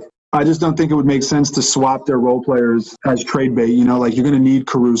unless, I just don't think it would make sense to swap their role players as trade bait. You're going to need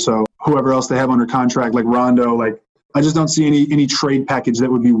Caruso, whoever else they have under contract, like Rondo. I just don't see any trade package that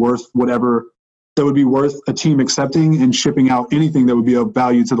would be worth that would be worth a team accepting and shipping out anything that would be of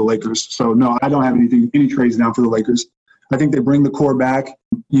value to the Lakers. So, no, I don't have any trades down for the Lakers. I think they bring the core back.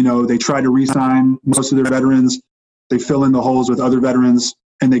 They try to re-sign most of their veterans. They fill in the holes with other veterans,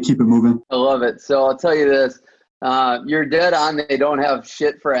 and they keep it moving. I love it. So I'll tell you this. You're dead on. They don't have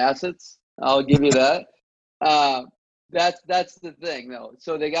shit for assets. I'll give you that. That's the thing, though.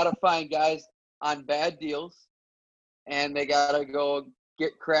 So they got to find guys on bad deals, and they got to go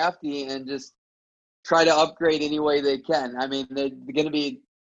get crafty and just try to upgrade any way they can. I mean, they're going to be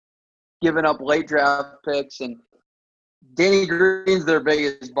giving up late draft picks, and Danny Green's their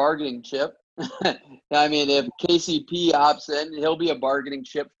biggest bargaining chip. I mean, if KCP opts in, he'll be a bargaining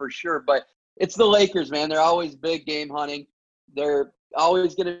chip for sure. But it's the Lakers, man. They're always big game hunting. They're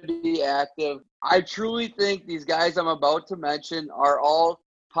always going to be active. I truly think these guys I'm about to mention are all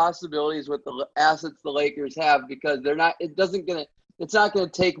possibilities with the assets the Lakers have, because it's not going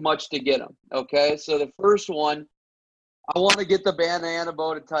to take much to get them. Okay. So the first one, I want to get the Banana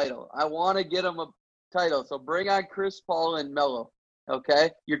Boat a title. I want to get them a title. So bring on Chris Paul and Melo. Okay.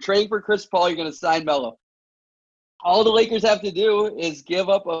 You're trading for Chris Paul. You're going to sign Melo. All the Lakers have to do is give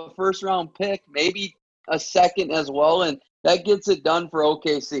up a first-round pick, maybe a second as well, and that gets it done for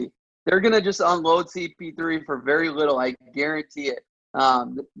OKC. They're going to just unload CP3 for very little, I guarantee it.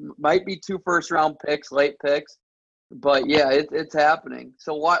 Might be 2 first-round picks, late picks, but, yeah, it's happening.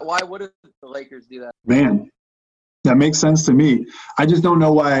 So why wouldn't the Lakers do that? Man, that makes sense to me. I just don't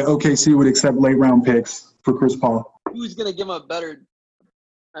know why OKC would accept late-round picks for Chris Paul. Who's going to give him a better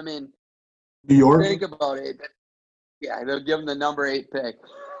 – I mean, New York? Think about it. Yeah, they'll give them the number 8 pick.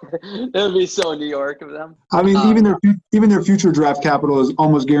 It would be so New York of them. I mean, even their future draft capital is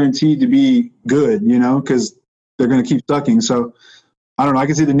almost guaranteed to be good, because they're going to keep sucking. So, I don't know. I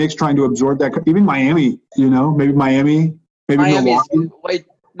can see the Knicks trying to absorb that. Even Miami, maybe Miami, maybe Milwaukee.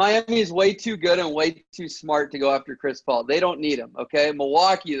 Miami is way too good and way too smart to go after Chris Paul. They don't need him, okay?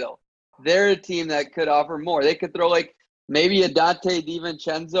 Milwaukee, though, they're a team that could offer more. They could throw, maybe a Dante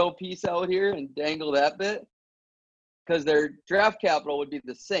DiVincenzo piece out here and dangle that bit. Because their draft capital would be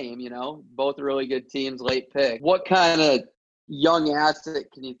the same, both really good teams, late pick. What kind of, young asset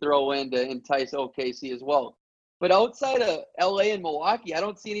can you throw in to entice OKC as well? But outside of LA and Milwaukee, I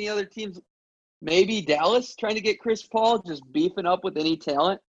don't see any other teams. Maybe Dallas trying to get Chris Paul, just beefing up with any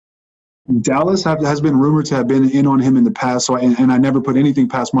talent. Dallas has been rumored to have been in on him in the past, so I never put anything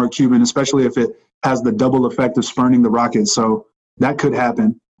past Mark Cuban, especially if it has the double effect of spurning the Rockets. So that could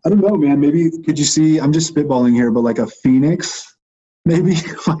happen. I don't know, man. Maybe could you see? I'm just spitballing here, but like a Phoenix, maybe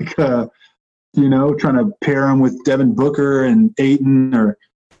like trying to pair him with Devin Booker and Ayton, or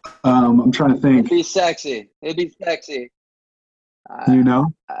I'm trying to think. It'd be sexy. I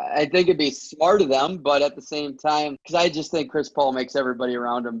think it'd be smart of them, but at the same time, because I just think Chris Paul makes everybody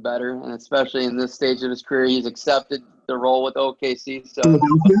around him better, and especially in this stage of his career, he's accepted the role with OKC. So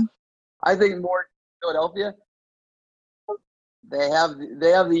Philadelphia? I think more Philadelphia. They have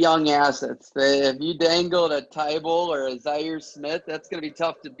the young assets. If you dangled a Tybal or a Zaire Smith, that's going to be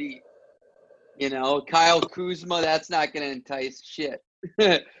tough to beat. Kyle Kuzma, that's not going to entice shit.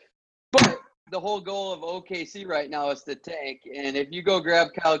 But the whole goal of OKC right now is to tank. And if you go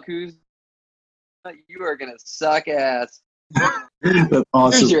grab Kyle Kuzma, you are going to suck ass. That's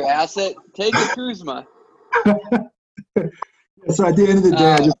awesome. Here's your asset. Take a Kuzma. So at the end of the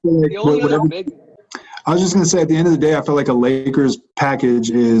day, I just feel like I was just going to say, at the end of the day, I feel like a Lakers package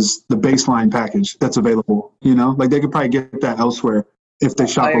is the baseline package that's available. Like they could probably get that elsewhere if they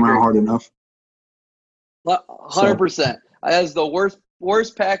shop around hard enough. 100%. As the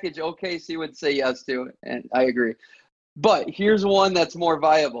worst package OKC would say yes to, and I agree. But here's one that's more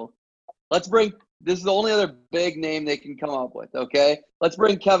viable. This is the only other big name they can come up with, okay? Let's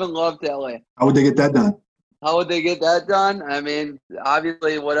bring Kevin Love to LA. How would they get that done? How would they get that done? I mean,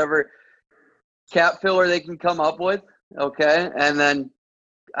 obviously whatever cap filler they can come up with, okay? And then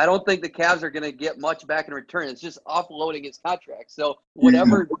I don't think the Cavs are going to get much back in return. It's just offloading his contract. So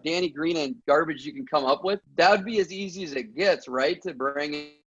whatever Danny Green and garbage you can come up with, that would be as easy as it gets, right? To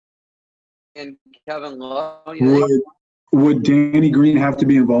bring in Kevin Love. Would Danny Green have to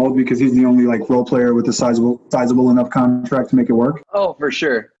be involved because he's the only role player with a sizable enough contract to make it work? Oh, for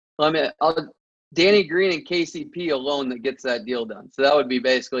sure. Danny Green and KCP alone that gets that deal done. So that would be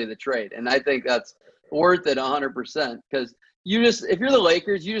basically the trade. And I think that's worth it 100% because if you're the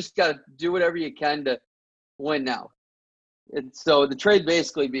Lakers, you just got to do whatever you can to win now. And so the trade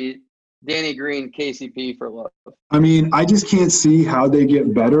basically be Danny Green, KCP for Love. I mean, I just can't see how they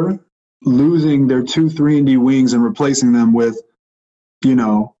get better losing their 2 3-and-D wings and replacing them with,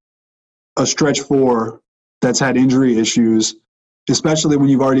 a stretch 4 that's had injury issues, especially when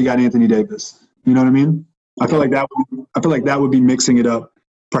you've already got Anthony Davis. You know what I mean? I feel like that would be mixing it up.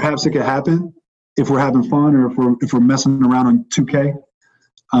 Perhaps it could happen if we're having fun or if we're messing around on 2K.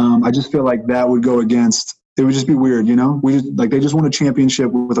 I just feel like that would go against. It would just be weird, they just won a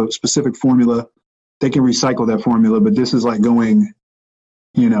championship with a specific formula. They can recycle that formula, but this is going,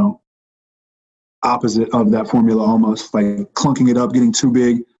 opposite of that formula almost, like clunking it up, getting too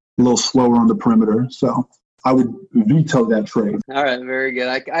big, a little slower on the perimeter. So I would veto that trade. All right, very good.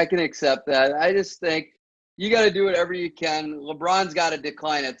 I can accept that. I just think you got to do whatever you can. LeBron's got to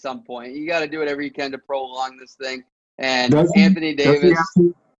decline at some point. You got to do whatever you can to prolong this thing. And Anthony Davis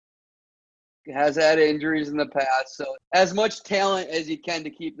has had injuries in the past. So as much talent as you can to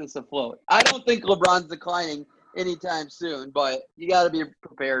keep this afloat. I don't think LeBron's declining anytime soon, but you got to be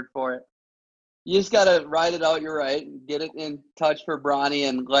prepared for it. You just got to ride it out. You're right. Get it in touch for Bronny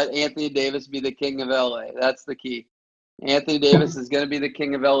and let Anthony Davis be the king of LA. That's the key. Anthony Davis is going to be the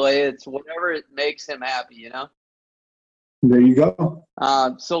king of LA. It's whatever it makes him happy, There you go.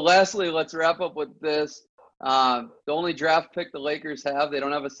 So lastly, let's wrap up with this. The only draft pick the Lakers have, they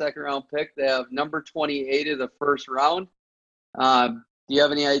don't have a second-round pick. They have number 28 of the first round. Do you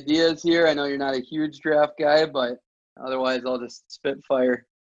have any ideas here? I know you're not a huge draft guy, but otherwise I'll just spit fire.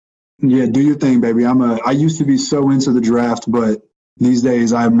 Yeah, do your thing, baby. I used to be so into the draft, but these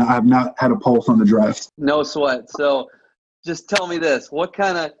days I've not had a pulse on the draft. No sweat. So just tell me this. What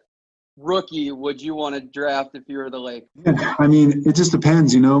kind of rookie would you want to draft if you were the Lakers? Yeah, I mean, it just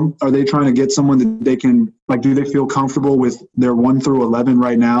depends, Are they trying to get someone that they can, do they feel comfortable with their 1 through 11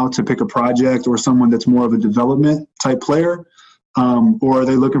 right now to pick a project or someone that's more of a development type player? Or are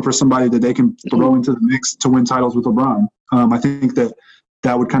they looking for somebody that they can throw into the mix to win titles with LeBron? I think that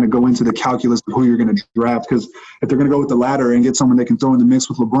would kind of go into the calculus of who you're going to draft, because if they're going to go with the latter and get someone they can throw in the mix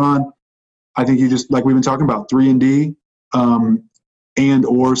with LeBron, I think you just, like we've been talking about, 3-and-D, and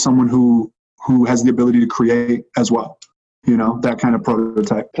or someone who has the ability to create as well, that kind of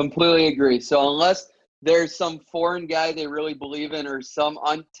prototype. Completely agree. So unless there's some foreign guy they really believe in or some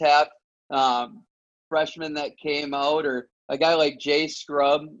untapped freshman that came out, or a guy like Jay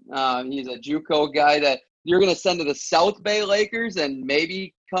Scrubb, he's a JUCO guy that you're going to send to the South Bay Lakers and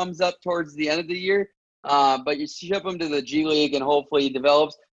maybe comes up towards the end of the year. But you ship him to the G League and hopefully he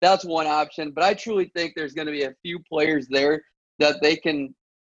develops. That's one option. But I truly think there's going to be a few players there that they can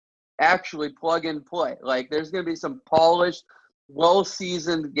actually plug and play. Like there's going to be some polished,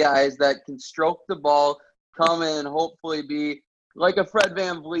 well-seasoned guys that can stroke the ball, come in and hopefully be like a Fred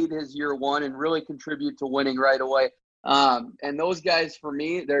VanVleet his year one and really contribute to winning right away. And those guys, for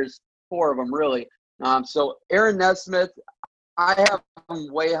me, there's 4 of them really. So Aaron Nesmith, I have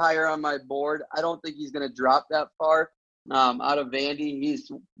him way higher on my board. I don't think he's going to drop that far out of Vandy.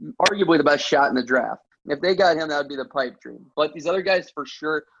 He's arguably the best shot in the draft. If they got him, that would be the pipe dream. But these other guys for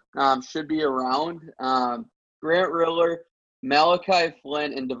sure should be around. Grant Riller, Malachi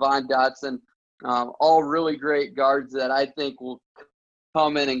Flynn, and Devon Dotson, all really great guards that I think will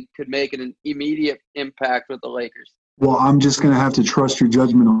come in and could make an immediate impact with the Lakers. Well, I'm just going to have to trust your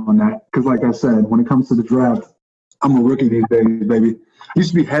judgment on that because, like I said, when it comes to the draft, I'm a rookie these days, baby. I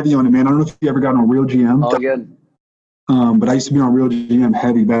used to be heavy on it, man. I don't know if you ever got on Real GM. Oh, good. But I used to be on Real GM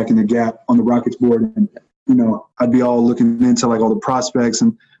heavy back in the Gap on the Rockets board. And, you know, I'd be all looking into, like, all the prospects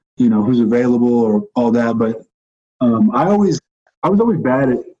and, you know, who's available or all that. But I was always bad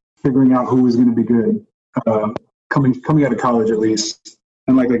at figuring out who was going to be good coming out of college at least.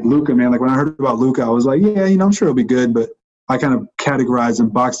 And, like Luka, man, like when I heard about Luka, I was like, yeah, you know, I'm sure he'll be good. But I kind of categorized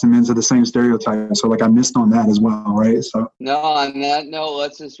and boxed him into the same stereotype. So, like, I missed on that as well, right? So. No, on that note,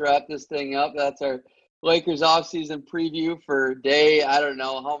 let's just wrap this thing up. That's our Lakers offseason preview for day, I don't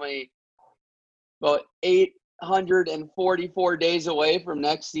know how many, about 844 days away from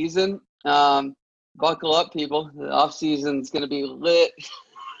next season. Buckle up, people. The offseason's going to be lit.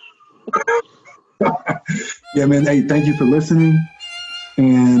 Yeah, man. Hey, thank you for listening.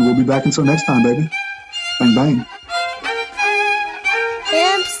 And we'll be back until next time, baby. Bang, bang.